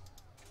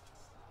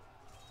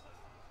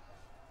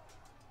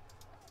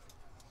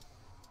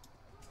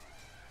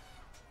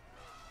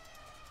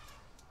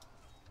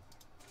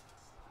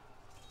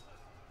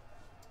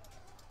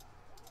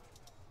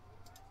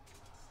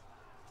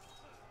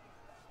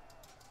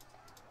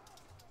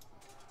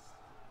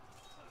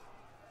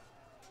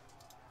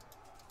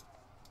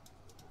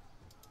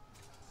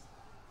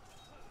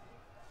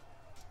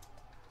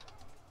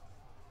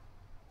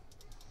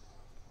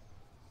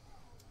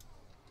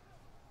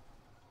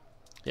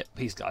 Yep,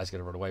 these guys are going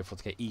to run away before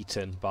they get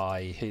eaten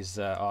by his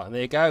art. And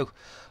there you go.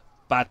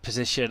 Bad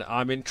position.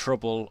 I'm in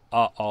trouble.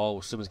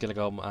 Uh-oh, someone's going to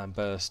go and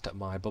burst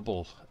my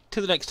bubble. To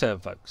the next turn,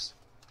 folks.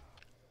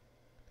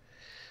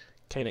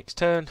 Okay, next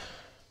turn.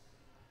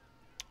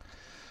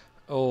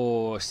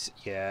 Oh,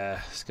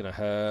 yeah, it's going to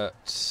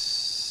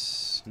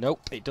hurt.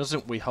 Nope, it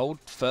doesn't. We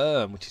hold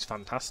firm, which is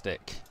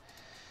fantastic.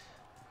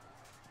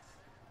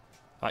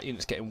 That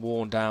unit's getting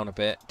worn down a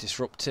bit.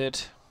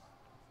 Disrupted.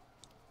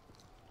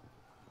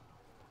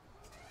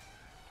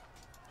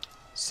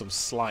 Some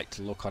slight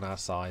luck on our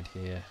side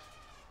here.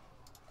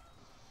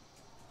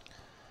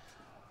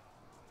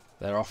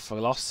 They're off for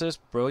losses.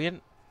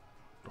 Brilliant.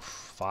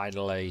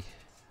 Finally.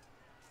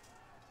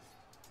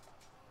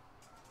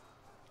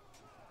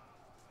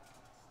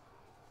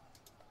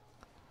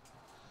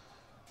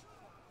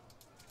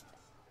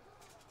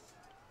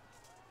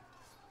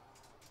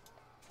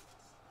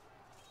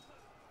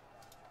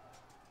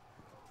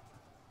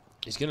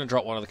 He's going to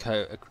drop one of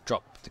the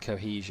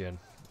cohesion,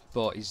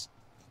 but he's,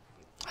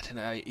 I don't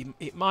know,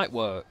 it might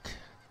work.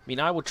 I mean,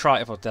 I would try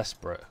it if I was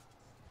desperate.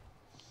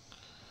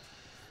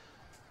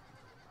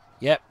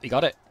 Yep, he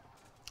got it.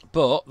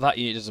 But that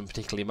unit doesn't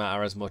particularly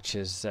matter as much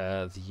as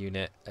the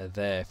unit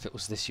there. If it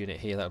was this unit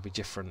here, that would be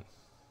different.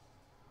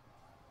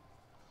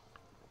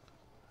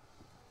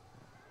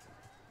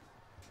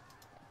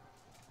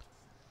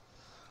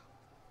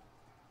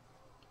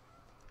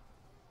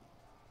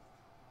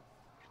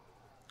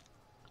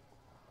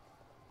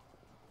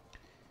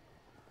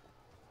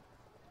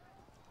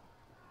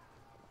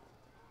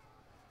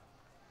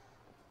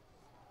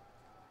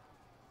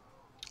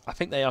 I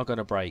think they are going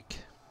to break.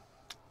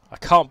 I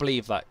can't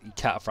believe that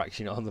Cataphracts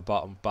unit on the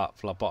bottom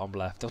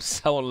left. I was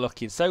so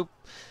unlucky. So,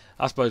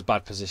 I suppose,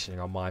 bad positioning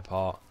on my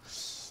part.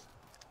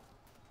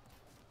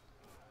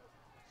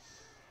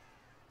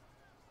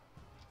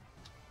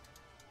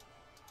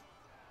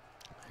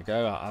 There you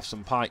go. I'll have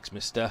some pikes,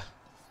 mister.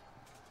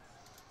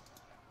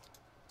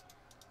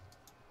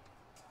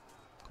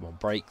 Come on,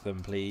 break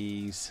them,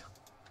 please.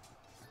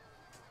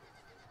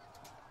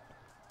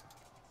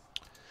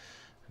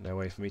 No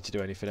way for me to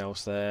do anything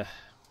else there.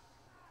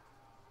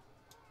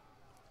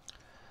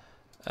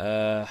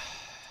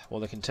 Well,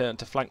 they can turn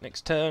to flank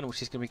next turn,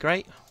 which is going to be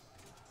great.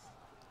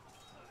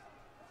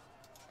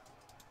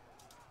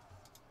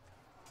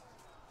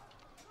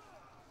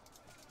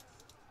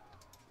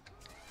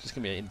 Just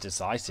going to be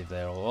indecisive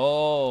there.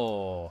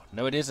 Oh,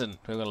 no it isn't.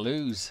 We're going to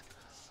lose.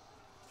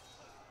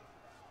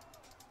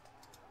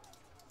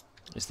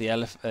 It's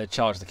the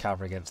charge the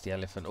cavalry against the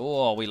elephant.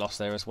 Oh, we lost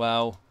there as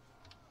well.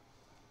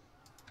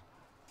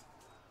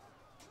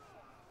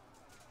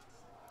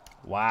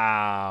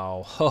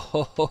 Wow.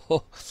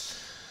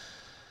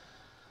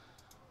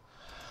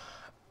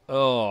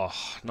 Oh,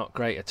 not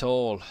great at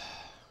all.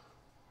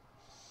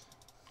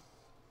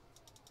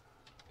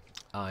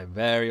 I'm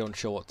very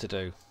unsure what to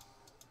do.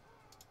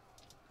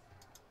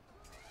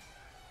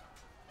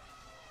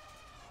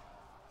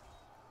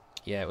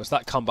 Yeah, it was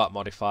that combat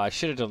modifier. I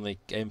should have done the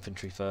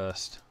infantry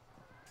first.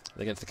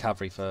 Against the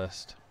cavalry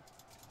first.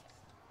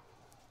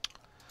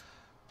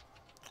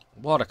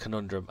 What a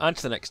conundrum. And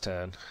to the next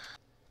turn.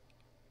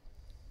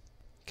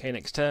 Okay,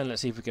 next turn.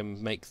 Let's see if we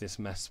can make this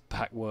mess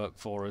pack work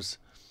for us.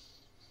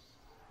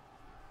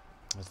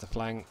 There's the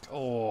flank.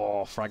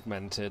 Oh,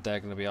 fragmented. They're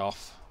going to be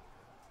off.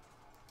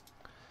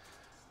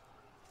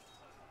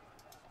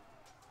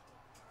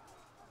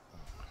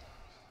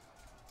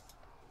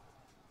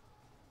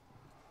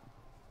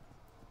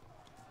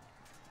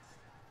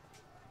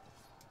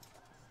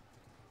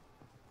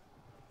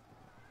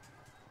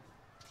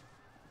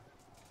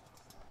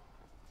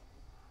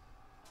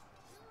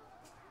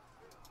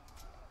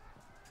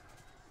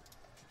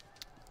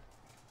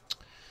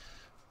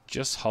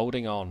 Just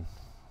holding on.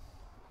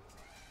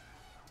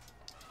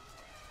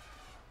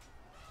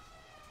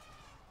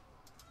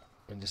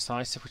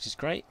 Indecisive, which is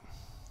great.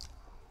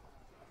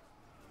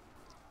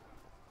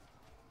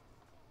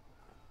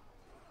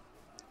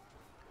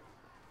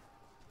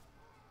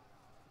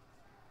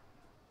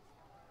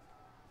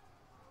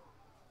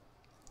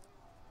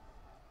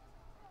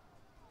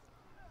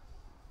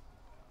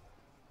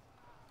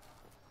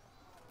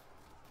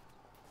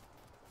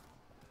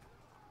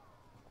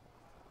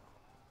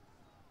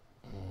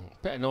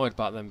 Bit annoyed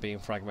about them being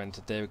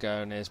fragmented. There we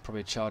go, and there's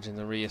probably a charge in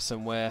the rear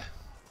somewhere.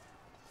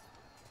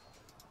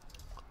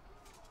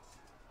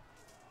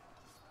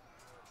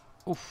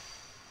 Oof.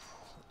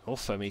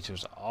 Alpha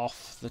meter's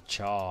off the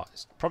chart.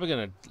 It's probably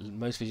going to,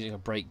 most of it's going to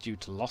break due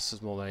to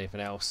losses more than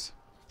anything else.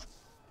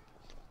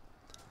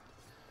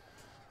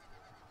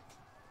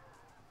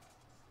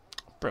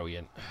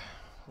 Brilliant.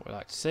 What we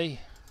like to see.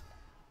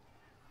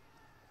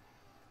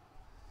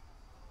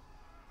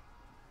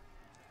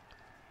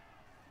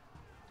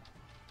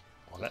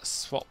 Well, let's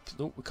swap.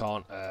 No, we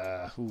can't.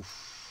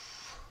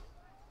 Oof.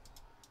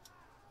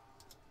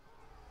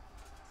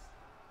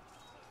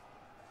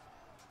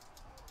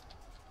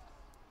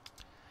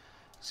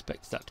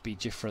 Expected that to be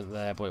different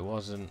there, but it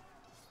wasn't.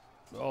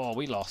 Oh,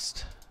 we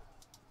lost.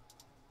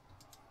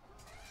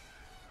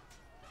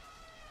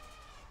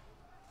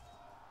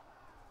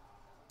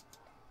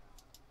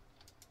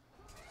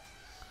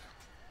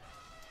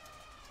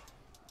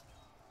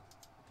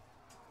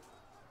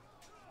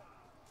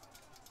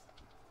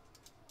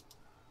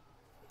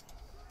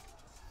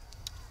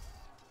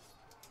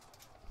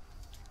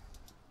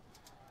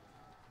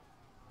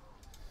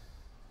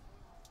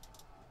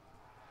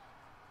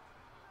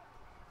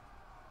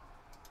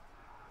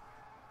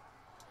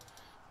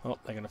 Oh,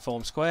 they're going to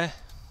form square.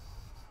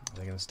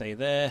 They're going to stay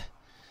there.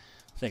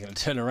 They're going to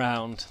turn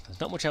around.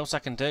 There's not much else I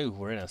can do.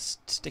 We're in a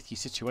sticky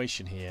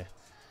situation here.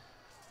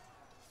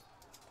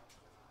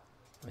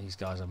 These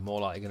guys are more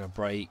likely going to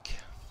break.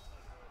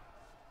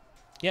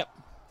 Yep.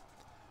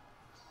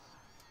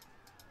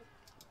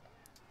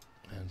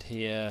 And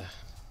here.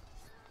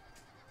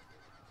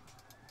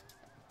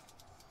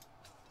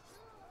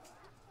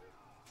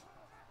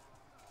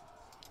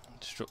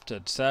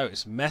 Disrupted. So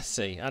it's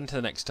messy. And to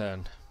the next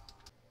turn.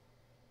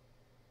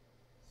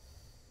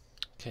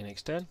 Okay,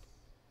 next turn.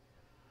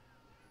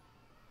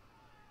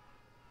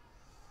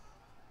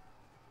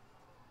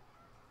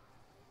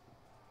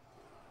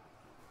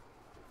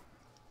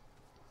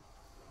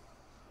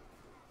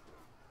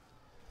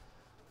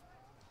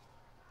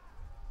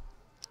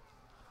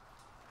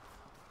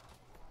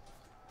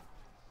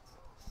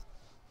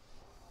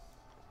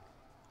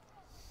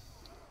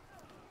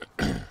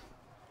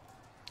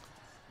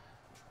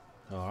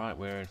 Alright,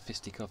 we're in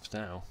fisticuffs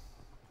now.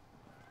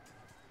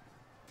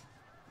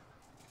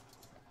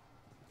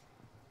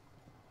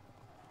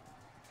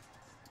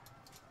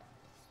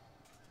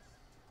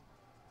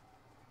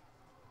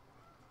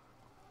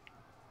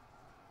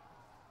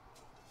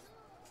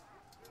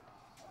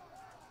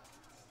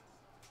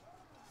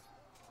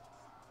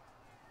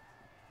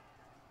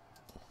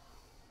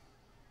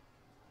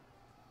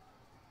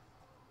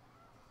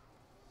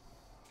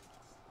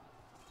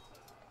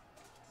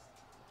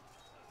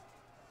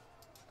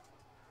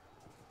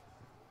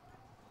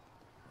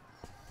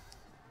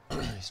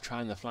 He's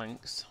trying the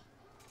flanks.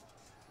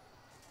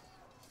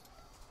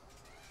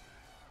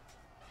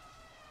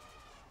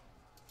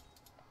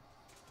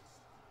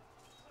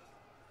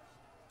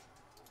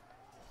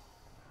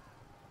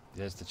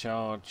 There's the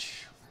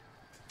charge.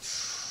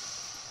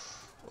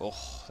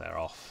 Oh, they're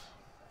off.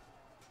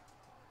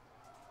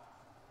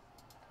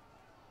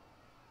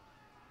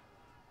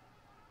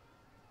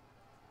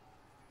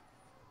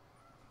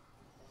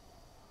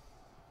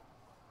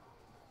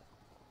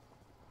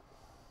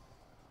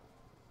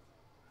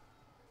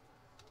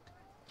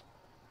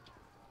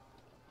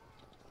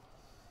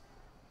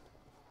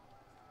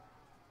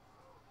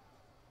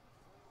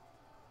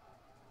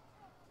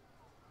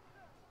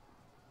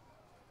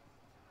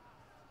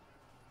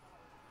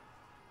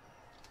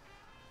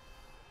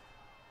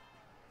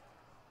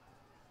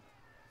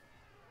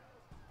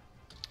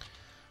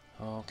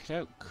 Okie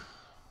doke.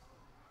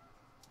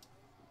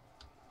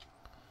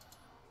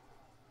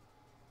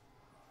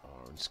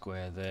 Orange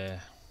square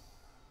there.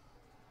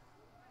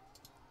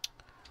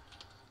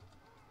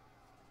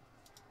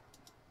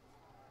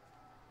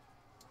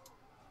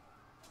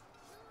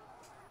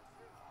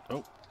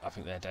 Oh, I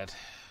think they're dead,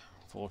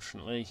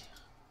 unfortunately.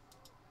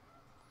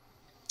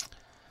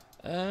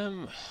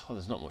 Well,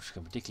 there's not much we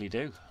can particularly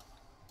do.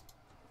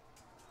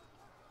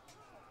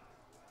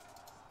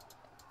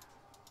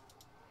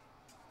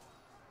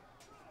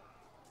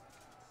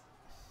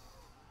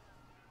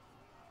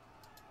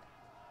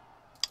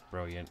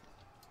 Brilliant.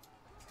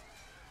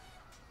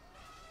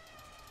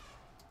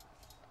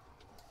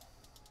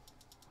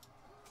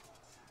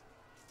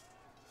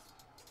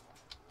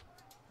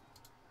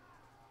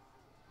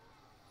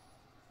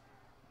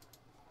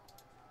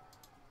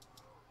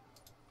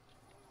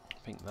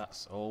 I think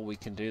that's all we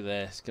can do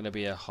there. It's going to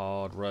be a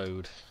hard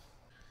road.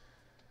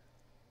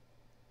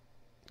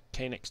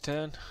 Okay, next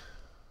turn.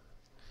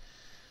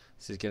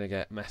 This is going to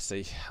get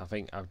messy. I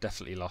think I've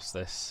definitely lost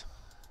this.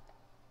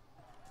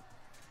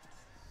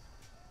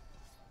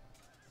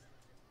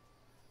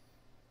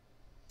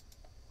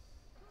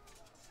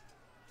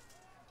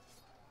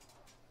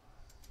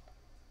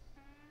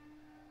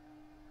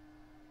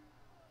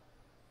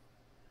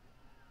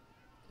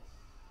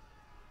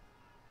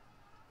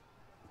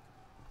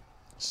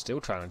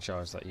 Still trying to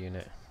charge that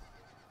unit.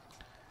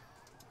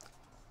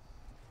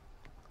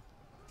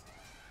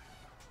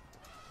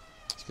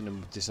 He's keeping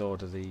them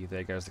disorderly.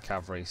 There goes the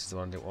cavalry. This is the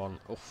one I didn't want.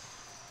 Oof.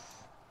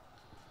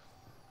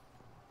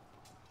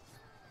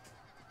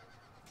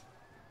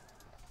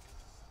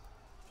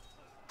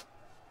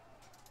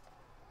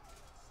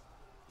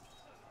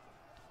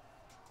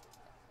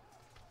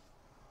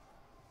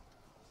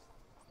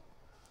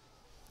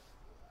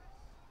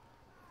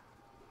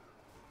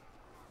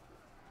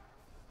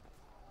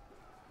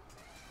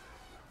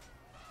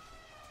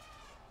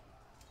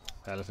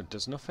 Elephant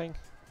does nothing.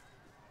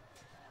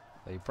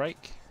 They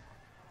break.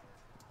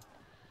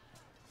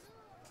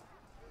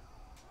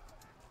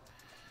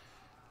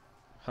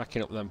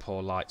 Hacking up them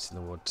poor lights in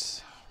the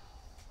woods.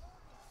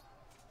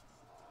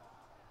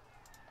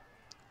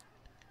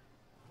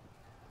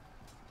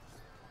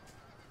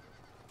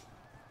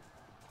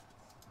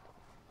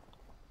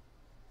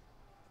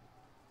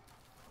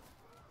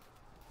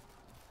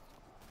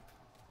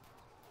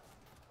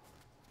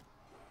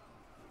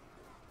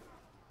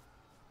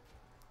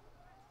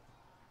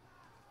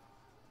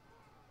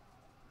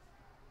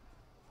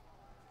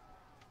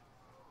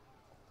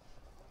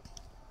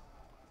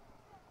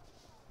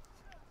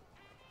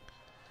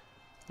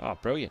 Ah,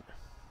 brilliant.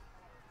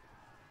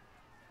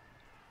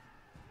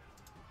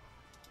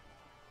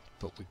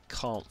 But we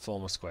can't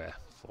form a square,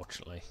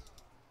 fortunately.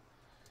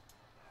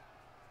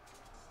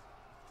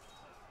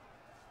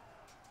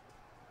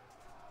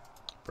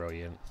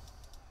 Brilliant.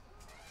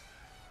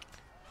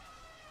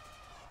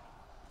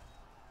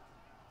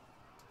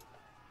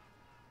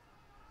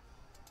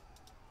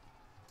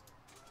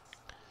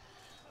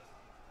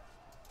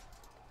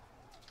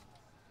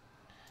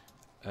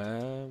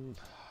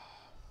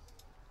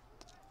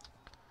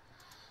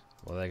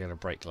 Well, they're going to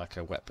break like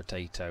a wet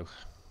potato.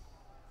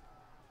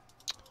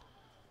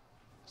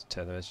 Let's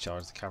turn those,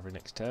 charge the cavalry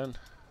next turn.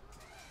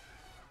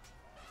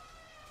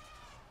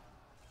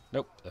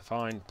 Nope, they're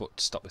fine, but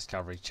stop this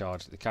cavalry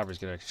charge. The cavalry's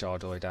going to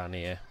charge all the way down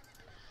here.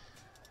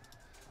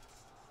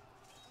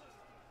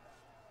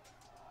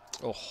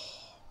 Oh.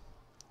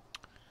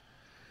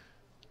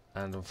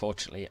 And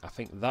unfortunately, I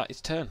think that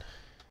is turn.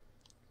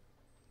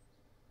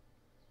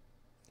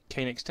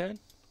 Okay, next turn.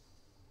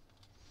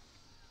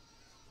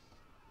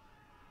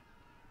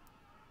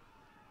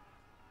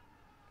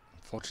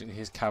 Unfortunately,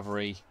 his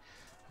cavalry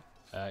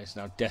is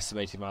now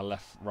decimating my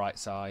right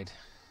side.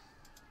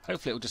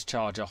 Hopefully, it will just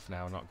charge off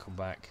now and not come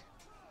back.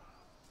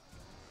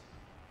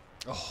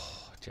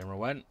 Oh, general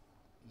went.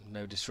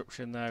 No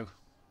disruption though.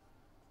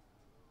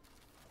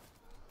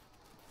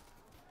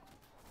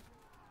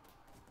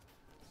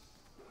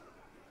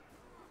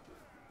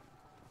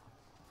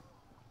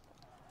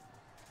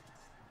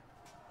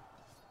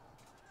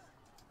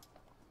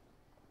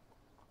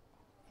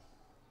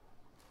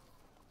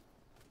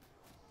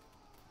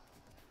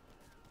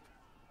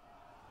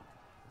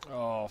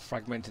 Oh,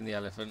 fragmenting the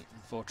elephant,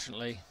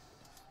 unfortunately.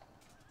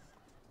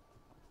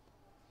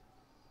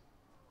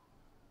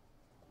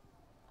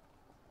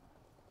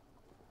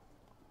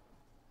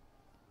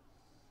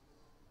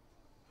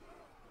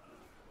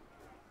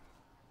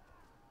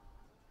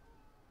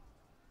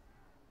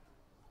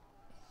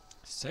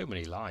 So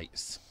many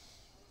lights.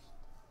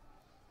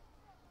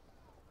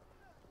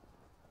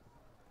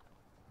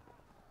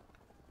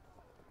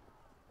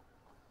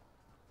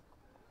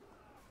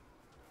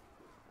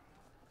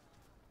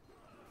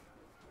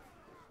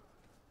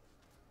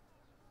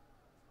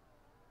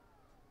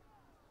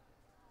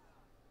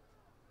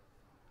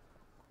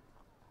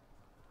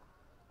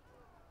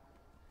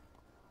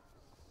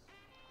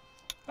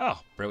 Oh,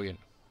 brilliant.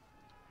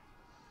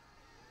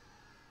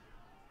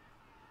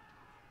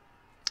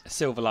 A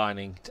silver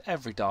lining to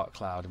every dark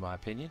cloud, in my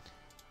opinion.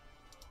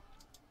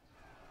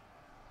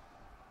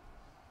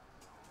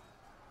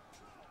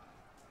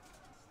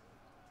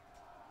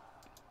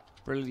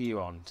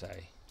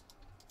 Brilliante.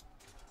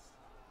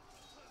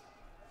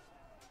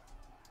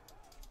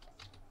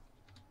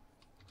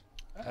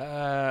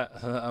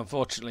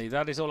 Unfortunately,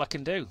 that is all I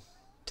can do.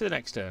 To the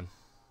next turn.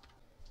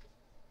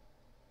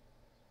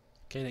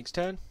 Okay, next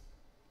turn.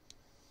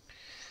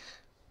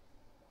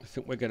 I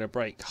think we're going to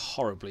break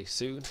horribly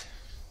soon.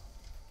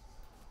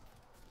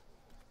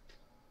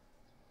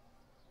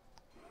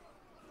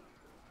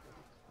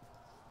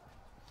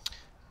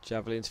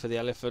 Javelins for the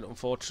elephant,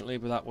 unfortunately,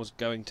 but that was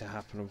going to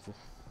happen.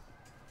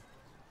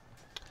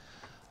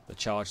 The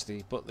charge,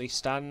 but they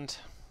stand.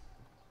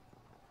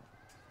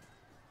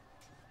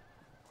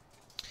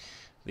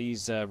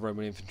 These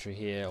Roman infantry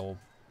here, or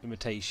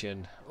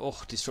imitation,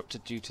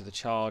 disrupted due to the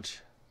charge.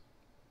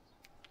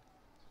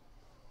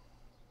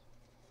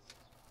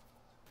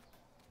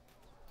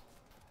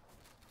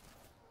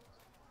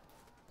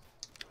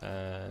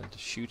 And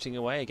shooting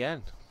away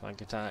again.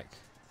 Flank attack.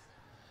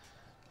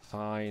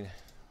 Fine.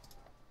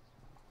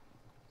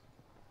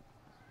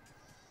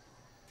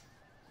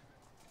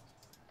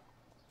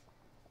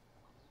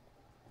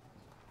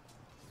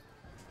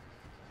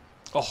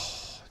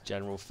 Oh,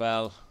 general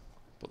fell,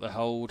 but they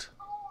hold.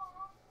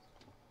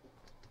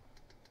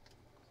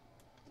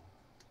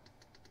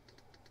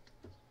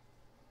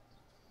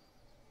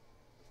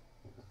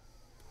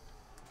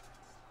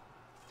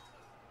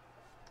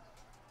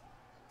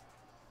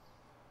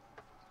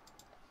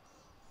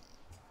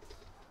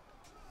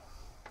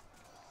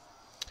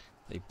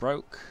 They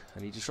broke.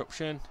 Any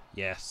disruption?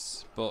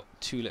 Yes, but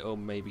too little,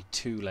 maybe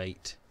too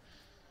late.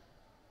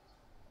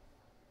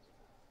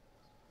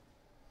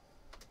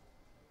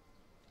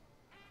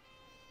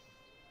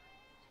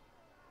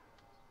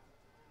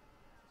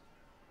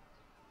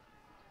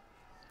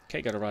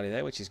 Okay, got a rally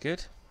there, which is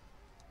good.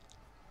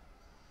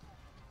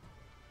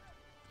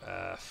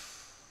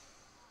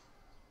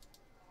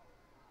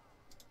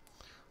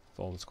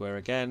 Form square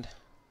again.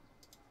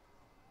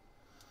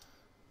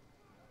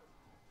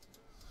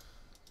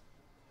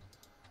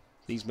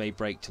 These may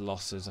break to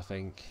losses, I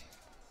think.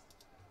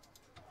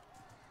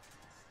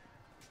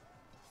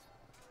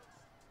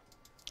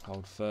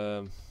 Hold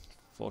firm.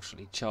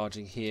 Fortunately,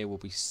 charging here will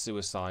be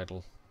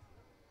suicidal.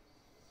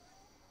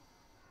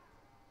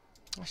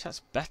 Gosh,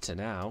 that's better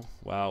now.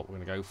 Well, we're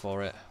going to go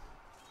for it.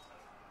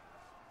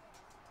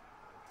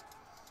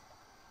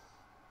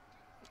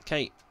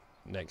 Okay,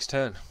 next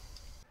turn.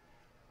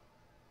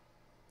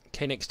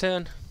 Okay, next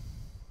turn.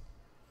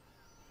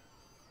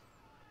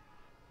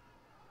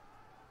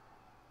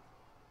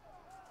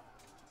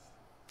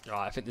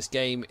 Right, I think this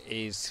game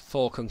is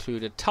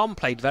concluded. Tom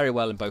played very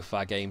well in both of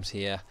our games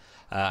here,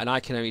 and I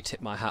can only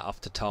tip my hat off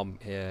to Tom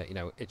here. You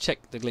know, check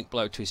the link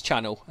below to his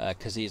channel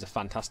because he is a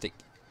fantastic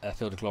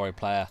Field of Glory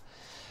player.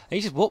 And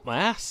he just whooped my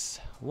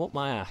ass. Whooped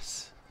my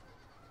ass.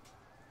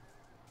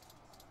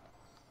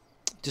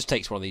 Just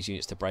takes one of these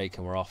units to break,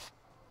 and we're off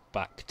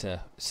back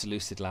to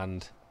Seleucid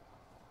land.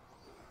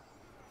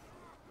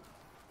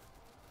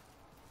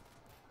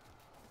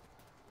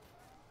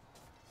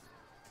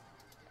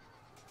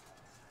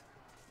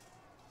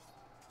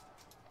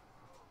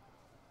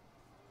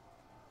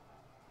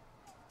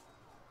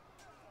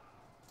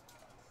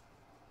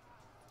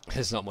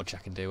 There's not much I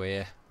can do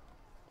here.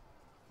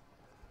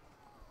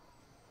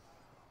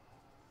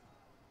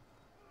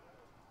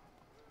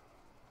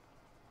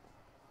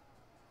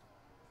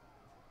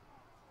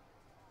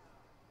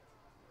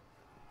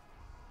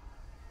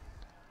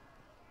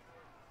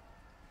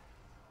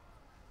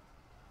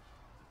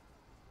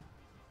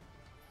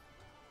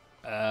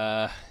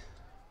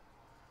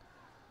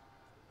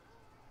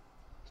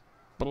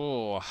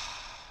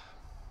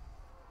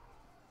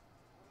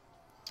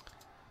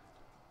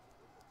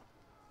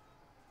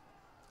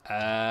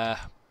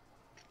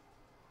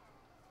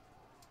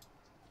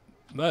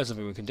 There's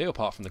nothing we can do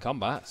apart from the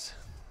combats.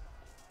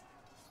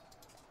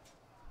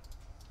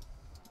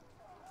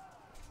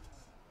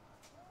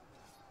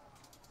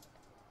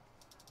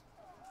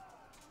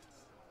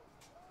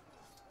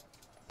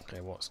 Okay,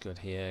 what's good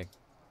here?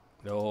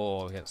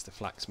 Oh, against the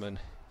Flaxman.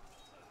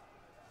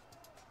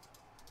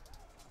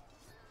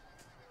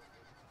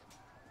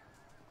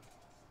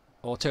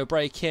 Auto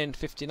break in,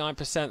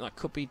 59%. That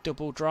could be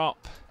double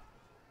drop.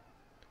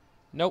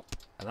 Nope.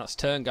 And that's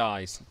turn,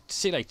 guys.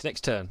 See you later.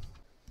 Next turn.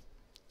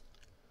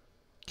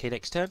 Okay,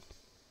 next turn.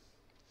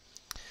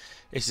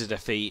 This is a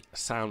defeat.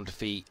 Sound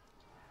defeat.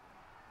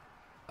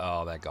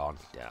 Oh, they're gone.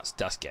 Yeah,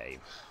 that's game.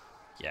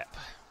 Yep.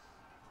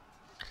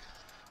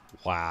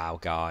 Wow,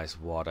 guys.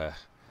 What a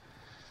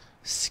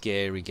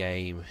scary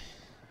game.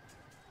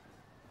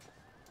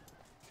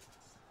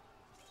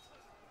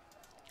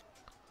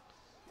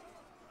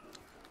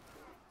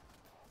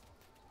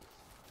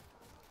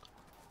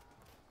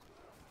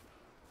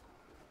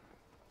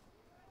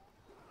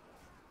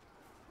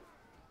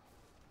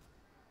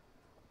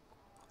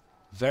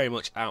 Very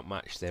much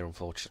outmatched there,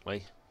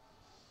 unfortunately.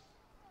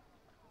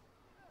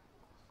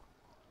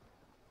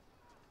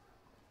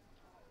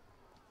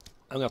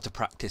 I'm going to have to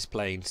practice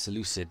playing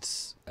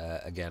Seleucids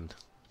again.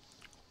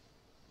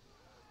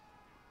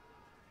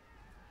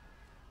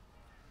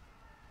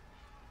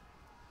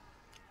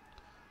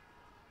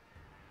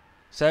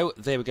 So,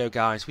 there we go,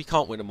 guys. We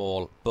can't win them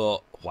all,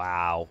 but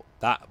wow,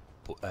 that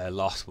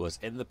loss was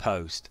in the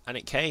post, and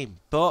it came.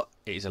 But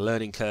it is a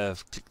learning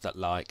curve. Click that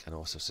like and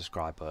also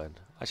subscribe button.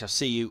 I shall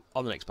see you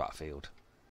on the next battlefield.